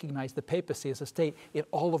never recognized the papacy as a state in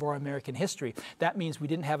all of our American history. That means we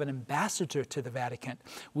didn't have an ambassador to the Vatican.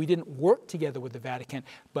 We didn't work together with the Vatican,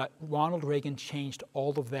 but Ronald Reagan changed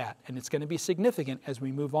all of that. And it's going to be significant as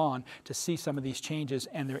we move on to see some of these changes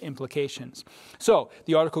and their implications. So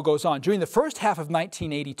the article goes on. During the first half of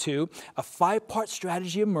 1982, a 5-part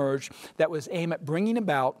strategy emerged that was aimed at bringing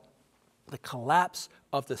about the collapse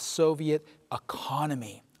of the Soviet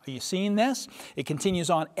economy. Are you seeing this? It continues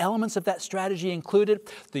on. Elements of that strategy included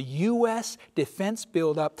the U.S. defense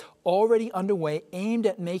buildup already underway, aimed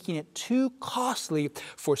at making it too costly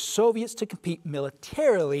for Soviets to compete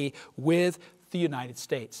militarily with the United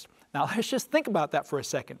States. Now, let's just think about that for a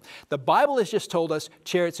second. The Bible has just told us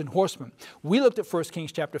chariots and horsemen. We looked at 1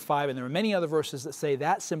 Kings chapter 5, and there are many other verses that say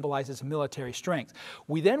that symbolizes military strength.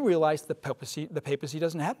 We then realized the papacy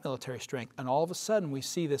doesn't have military strength, and all of a sudden we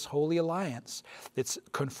see this holy alliance that's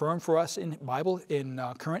confirmed for us in Bible, in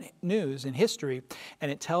current news, in history, and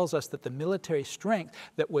it tells us that the military strength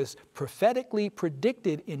that was prophetically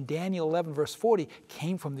predicted in Daniel 11, verse 40,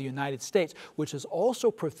 came from the United States, which is also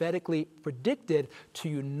prophetically predicted to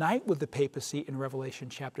unite with the papacy in Revelation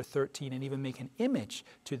chapter 13 and even make an image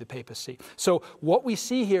to the papacy. So what we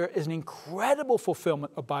see here is an incredible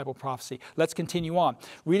fulfillment of Bible prophecy. Let's continue on.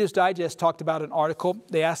 Reader's Digest talked about an article.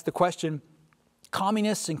 They asked the question,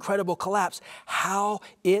 communists' incredible collapse, how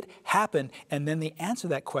it happened. And then they answer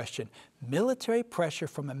that question. Military pressure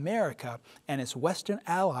from America and its Western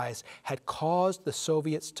allies had caused the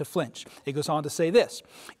Soviets to flinch. It goes on to say this.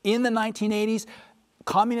 In the 1980s,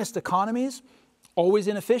 communist economies, always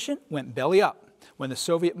inefficient, went belly up. When the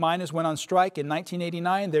Soviet miners went on strike in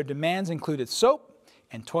 1989, their demands included soap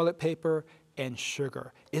and toilet paper and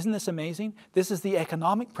sugar. Isn't this amazing? This is the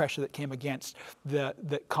economic pressure that came against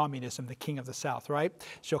the communism, the king of the South, right?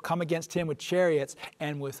 She'll come against him with chariots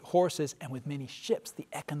and with horses and with many ships. The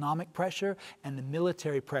economic pressure and the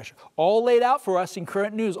military pressure, all laid out for us in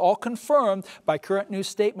current news, all confirmed by current news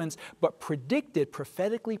statements, but predicted,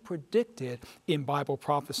 prophetically predicted in Bible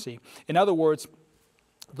prophecy. In other words,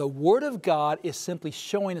 the Word of God is simply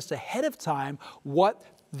showing us ahead of time what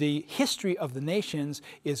the history of the nations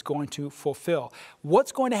is going to fulfill.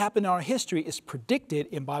 What's going to happen in our history is predicted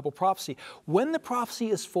in Bible prophecy. When the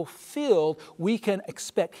prophecy is fulfilled, we can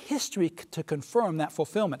expect history to confirm that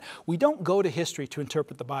fulfillment. We don't go to history to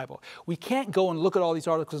interpret the Bible. We can't go and look at all these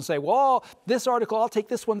articles and say, well, this article, I'll take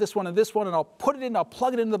this one, and this one, and I'll put it in, I'll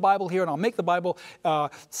plug it into the Bible here, and I'll make the Bible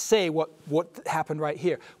say what happened right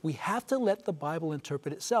here. We have to let the Bible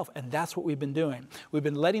interpret itself, and that's what we've been doing. We've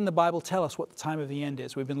been letting the Bible tell us what the time of the end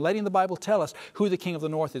is. We've been letting the Bible tell us who the king of the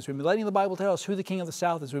north is. We've been letting the Bible tell us who the king of the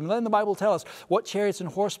south is. We've been letting the Bible tell us what chariots and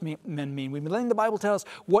horsemen mean. We've been letting the Bible tell us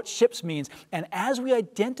what ships means. And as we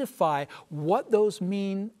identify what those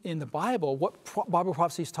mean in the Bible, what Bible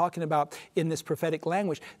prophecy is talking about in this prophetic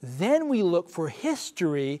language, then we look for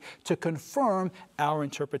history to confirm our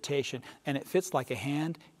interpretation. And it fits like a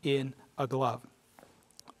hand in a glove.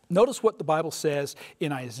 Notice what the Bible says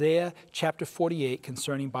in Isaiah chapter 48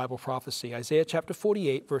 concerning Bible prophecy. Isaiah chapter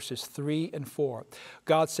 48, verses 3 and 4.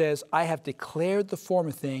 God says, I have declared the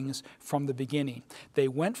former things from the beginning. They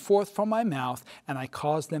went forth from my mouth, and I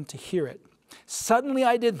caused them to hear it. Suddenly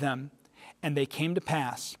I did them, and they came to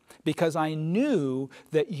pass, because I knew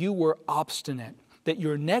that you were obstinate, that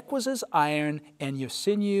your neck was as iron, and your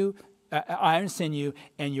sinew, iron sinew,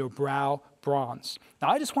 and your brow bronze. Now,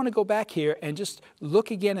 I just want to go back here and just look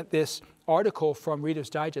again at this article from Reader's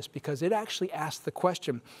Digest, because it actually asked the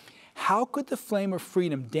question, how could the flame of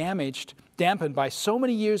freedom dampened by so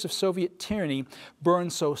many years of Soviet tyranny, burn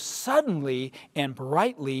so suddenly and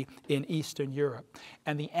brightly in Eastern Europe?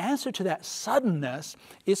 And the answer to that suddenness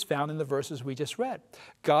is found in the verses we just read.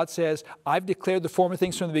 God says, I've declared the former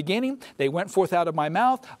things from the beginning. They went forth out of my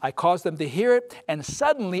mouth. I caused them to hear it, and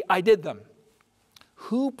suddenly I did them.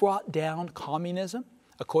 Who brought down communism,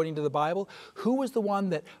 according to the Bible? Who was the one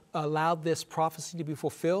that allowed this prophecy to be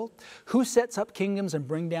fulfilled? Who sets up kingdoms and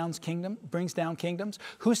brings down kingdoms?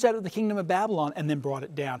 Who set up the kingdom of Babylon and then brought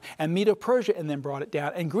it down? And Medo-Persia and then brought it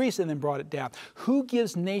down? And Greece and then brought it down? Who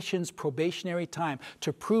gives nations probationary time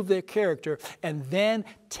to prove their character and then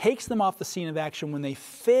takes them off the scene of action when they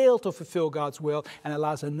fail to fulfill God's will and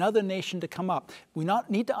allows another nation to come up? We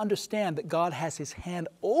need to understand that God has His hand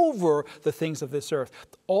over the things of this earth.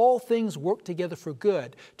 All things work together for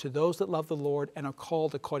good to those that love the Lord and are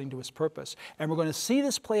called according to His purpose. And we're going to see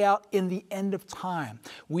this play out in the end of time.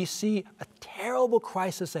 We see a terrible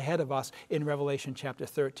crisis ahead of us in Revelation chapter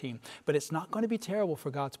 13. But it's not going to be terrible for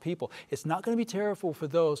God's people. It's not going to be terrible for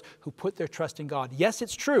those who put their trust in God. Yes,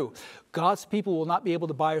 it's true. God's people will not be able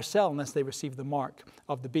to buy or sell unless they receive the mark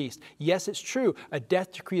of the beast. Yes, it's true. A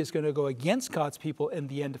death decree is going to go against God's people in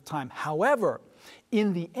the end of time. However,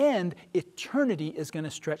 in the end, eternity is going to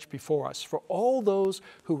stretch before us. For all those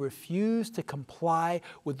who refuse to comply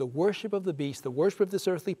with the worship of the beast, the worship of this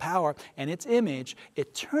earthly power and its image,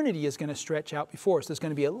 eternity is going to stretch out before us. There's going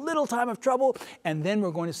to be a little time of trouble, and then we're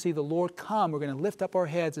going to see the Lord come. We're going to lift up our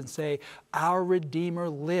heads and say, our Redeemer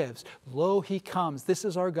lives. Lo, He comes. This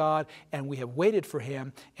is our God, and we have waited for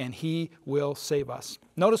Him, and He will save us.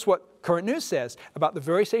 Notice what current news says about the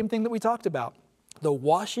very same thing that we talked about. The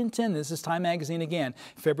Washington, this is Time Magazine again,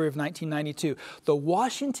 February of 1992, the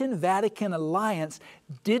Washington-Vatican alliance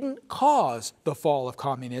didn't cause the fall of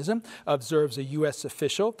communism, observes a U.S.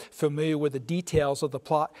 official familiar with the details of the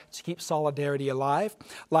plot to keep solidarity alive.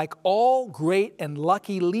 Like all great and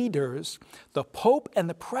lucky leaders, the Pope and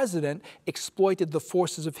the President exploited the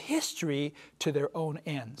forces of history to their own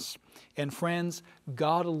ends. And friends,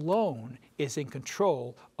 God alone is in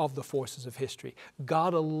control of the forces of history.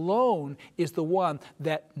 God alone is the one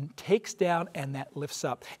that takes down and that lifts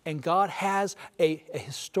up. And God has a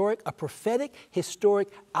prophetic, historic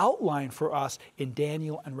outline for us in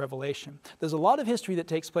Daniel and Revelation. There's a lot of history that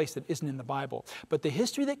takes place that isn't in the Bible. But the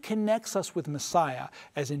history that connects us with Messiah,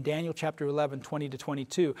 as in Daniel chapter 11, 20 to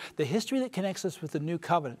 22, the history that connects us with the New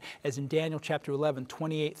Covenant, as in Daniel chapter 11,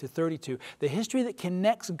 28 to 32, the history that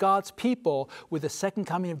connects God's people with the second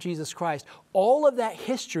coming of Jesus Christ, all of that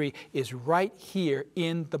history is right here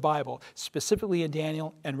in the Bible, specifically in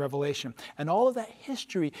Daniel and Revelation. And all of that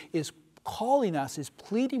history is calling us, is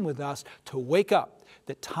pleading with us to wake up,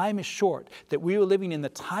 that time is short, that we are living in the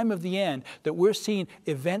time of the end, that we're seeing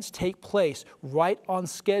events take place right on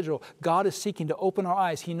schedule. God is seeking to open our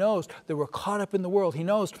eyes. He knows that we're caught up in the world. He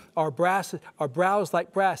knows our brows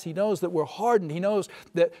like brass. He knows that we're hardened. He knows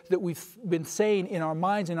that we've been saying in our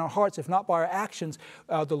minds and our hearts, if not by our actions,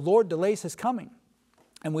 the Lord delays His coming.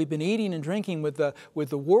 And we've been eating and drinking with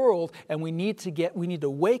the world, and we need to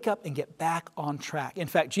wake up and get back on track. In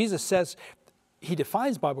fact, Jesus says, He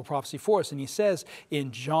defines Bible prophecy for us, and He says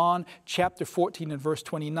in John chapter 14 and verse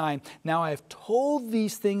 29, "Now I have told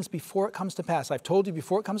these things before it comes to pass." I've told you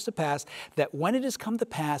before it comes to pass, that when it has come to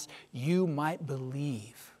pass, you might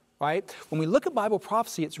believe. Right? When we look at Bible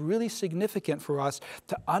prophecy, it's really significant for us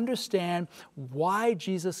to understand why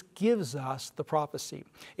Jesus gives us the prophecy.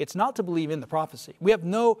 It's not to believe in the prophecy. We have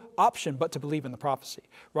no option but to believe in the prophecy.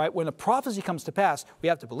 Right? When a prophecy comes to pass, we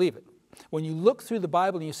have to believe it. When you look through the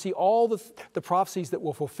Bible and you see all the prophecies that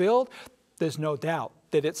were fulfilled, there's no doubt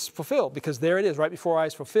that it's fulfilled, because there it is, right before our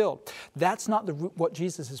eyes, fulfilled. That's not what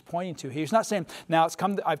Jesus is pointing to. He's not saying, now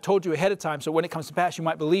I've told you ahead of time, so when it comes to pass, you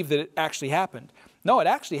might believe that it actually happened. No, it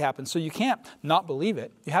actually happened, so you can't not believe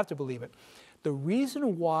it. You have to believe it. The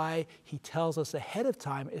reason why He tells us ahead of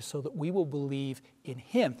time is so that we will believe in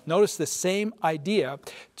Him. Notice the same idea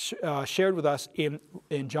shared with us in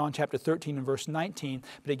John chapter 13 and verse 19,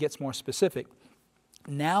 but it gets more specific.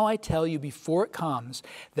 "Now I tell you before it comes,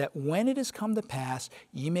 that when it has come to pass,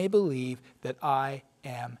 ye may believe that I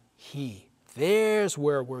am He." There's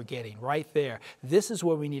where we're getting, right there. This is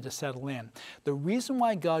where we need to settle in. The reason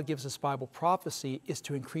why God gives us Bible prophecy is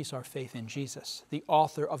to increase our faith in Jesus, the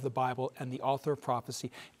author of the Bible and the author of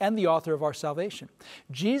prophecy and the author of our salvation.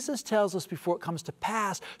 Jesus tells us before it comes to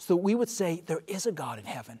pass so that we would say there is a God in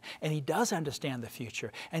heaven, and He does understand the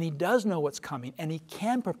future, and He does know what's coming, and He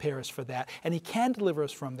can prepare us for that, and He can deliver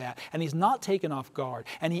us from that, and He's not taken off guard,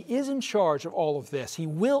 and He is in charge of all of this. He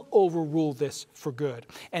will overrule this for good,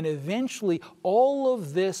 and eventually all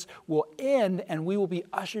of this will end, and we will be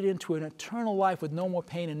ushered into an eternal life with no more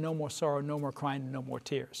pain and no more sorrow, no more crying and no more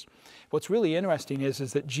tears. What's really interesting is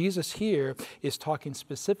that Jesus here is talking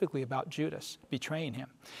specifically about Judas betraying Him.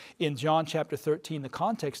 In John chapter 13, the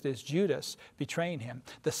context is Judas betraying Him,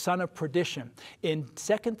 the son of perdition. In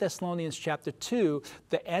 2 Thessalonians chapter 2,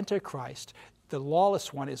 the Antichrist, the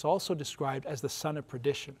lawless one, is also described as the son of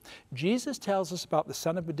perdition. Jesus tells us about the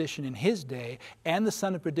son of perdition in His day and the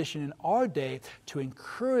son of perdition in our day to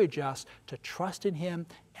encourage us to trust in Him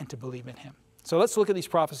and to believe in Him. So let's look at these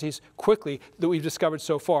prophecies quickly that we've discovered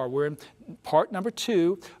so far. We're in part number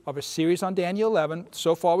 2 of a series on Daniel 11.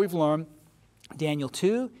 So far we've learned Daniel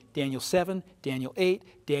 2, Daniel 7, Daniel 8,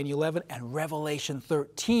 Daniel 11, and Revelation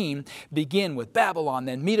 13 begin with Babylon,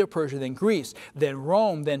 then Medo-Persia, then Greece, then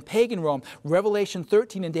Rome, then Pagan Rome. Revelation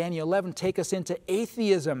 13 and Daniel 11 take us into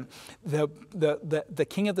atheism, the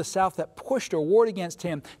king of the south that pushed or warred against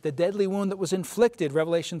Him, the deadly wound that was inflicted,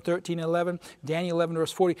 Revelation 13 and 11, Daniel 11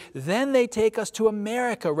 verse 40. Then they take us to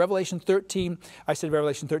America, Revelation 13, I said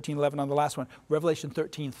Revelation 13, 11 on the last one, Revelation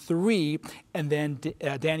 13, 3, and then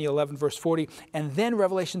Daniel 11 verse 40, and then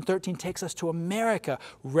Revelation 13 takes us to America,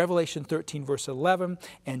 Revelation 13 verse 11,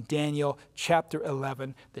 and Daniel chapter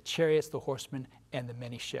 11, the chariots, the horsemen, and the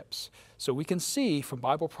many ships. So we can see from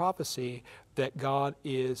Bible prophecy that God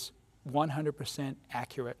is 100%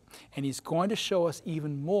 accurate, and He's going to show us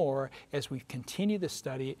even more as we continue this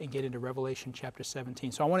study and get into Revelation chapter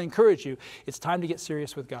 17. So I want to encourage you, it's time to get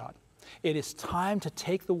serious with God. It is time to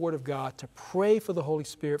take the Word of God, to pray for the Holy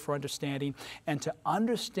Spirit for understanding, and to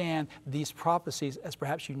understand these prophecies as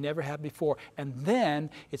perhaps you never have before. And then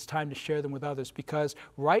it's time to share them with others, because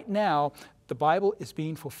right now the Bible is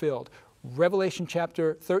being fulfilled. Revelation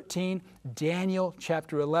chapter 13, Daniel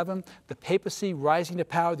chapter 11, the papacy rising to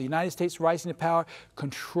power, the United States rising to power,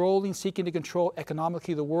 seeking to control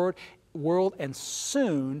economically the world, and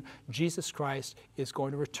soon Jesus Christ is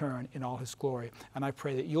going to return in all His glory. And I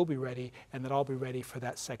pray that you'll be ready and that I'll be ready for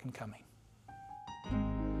that second coming.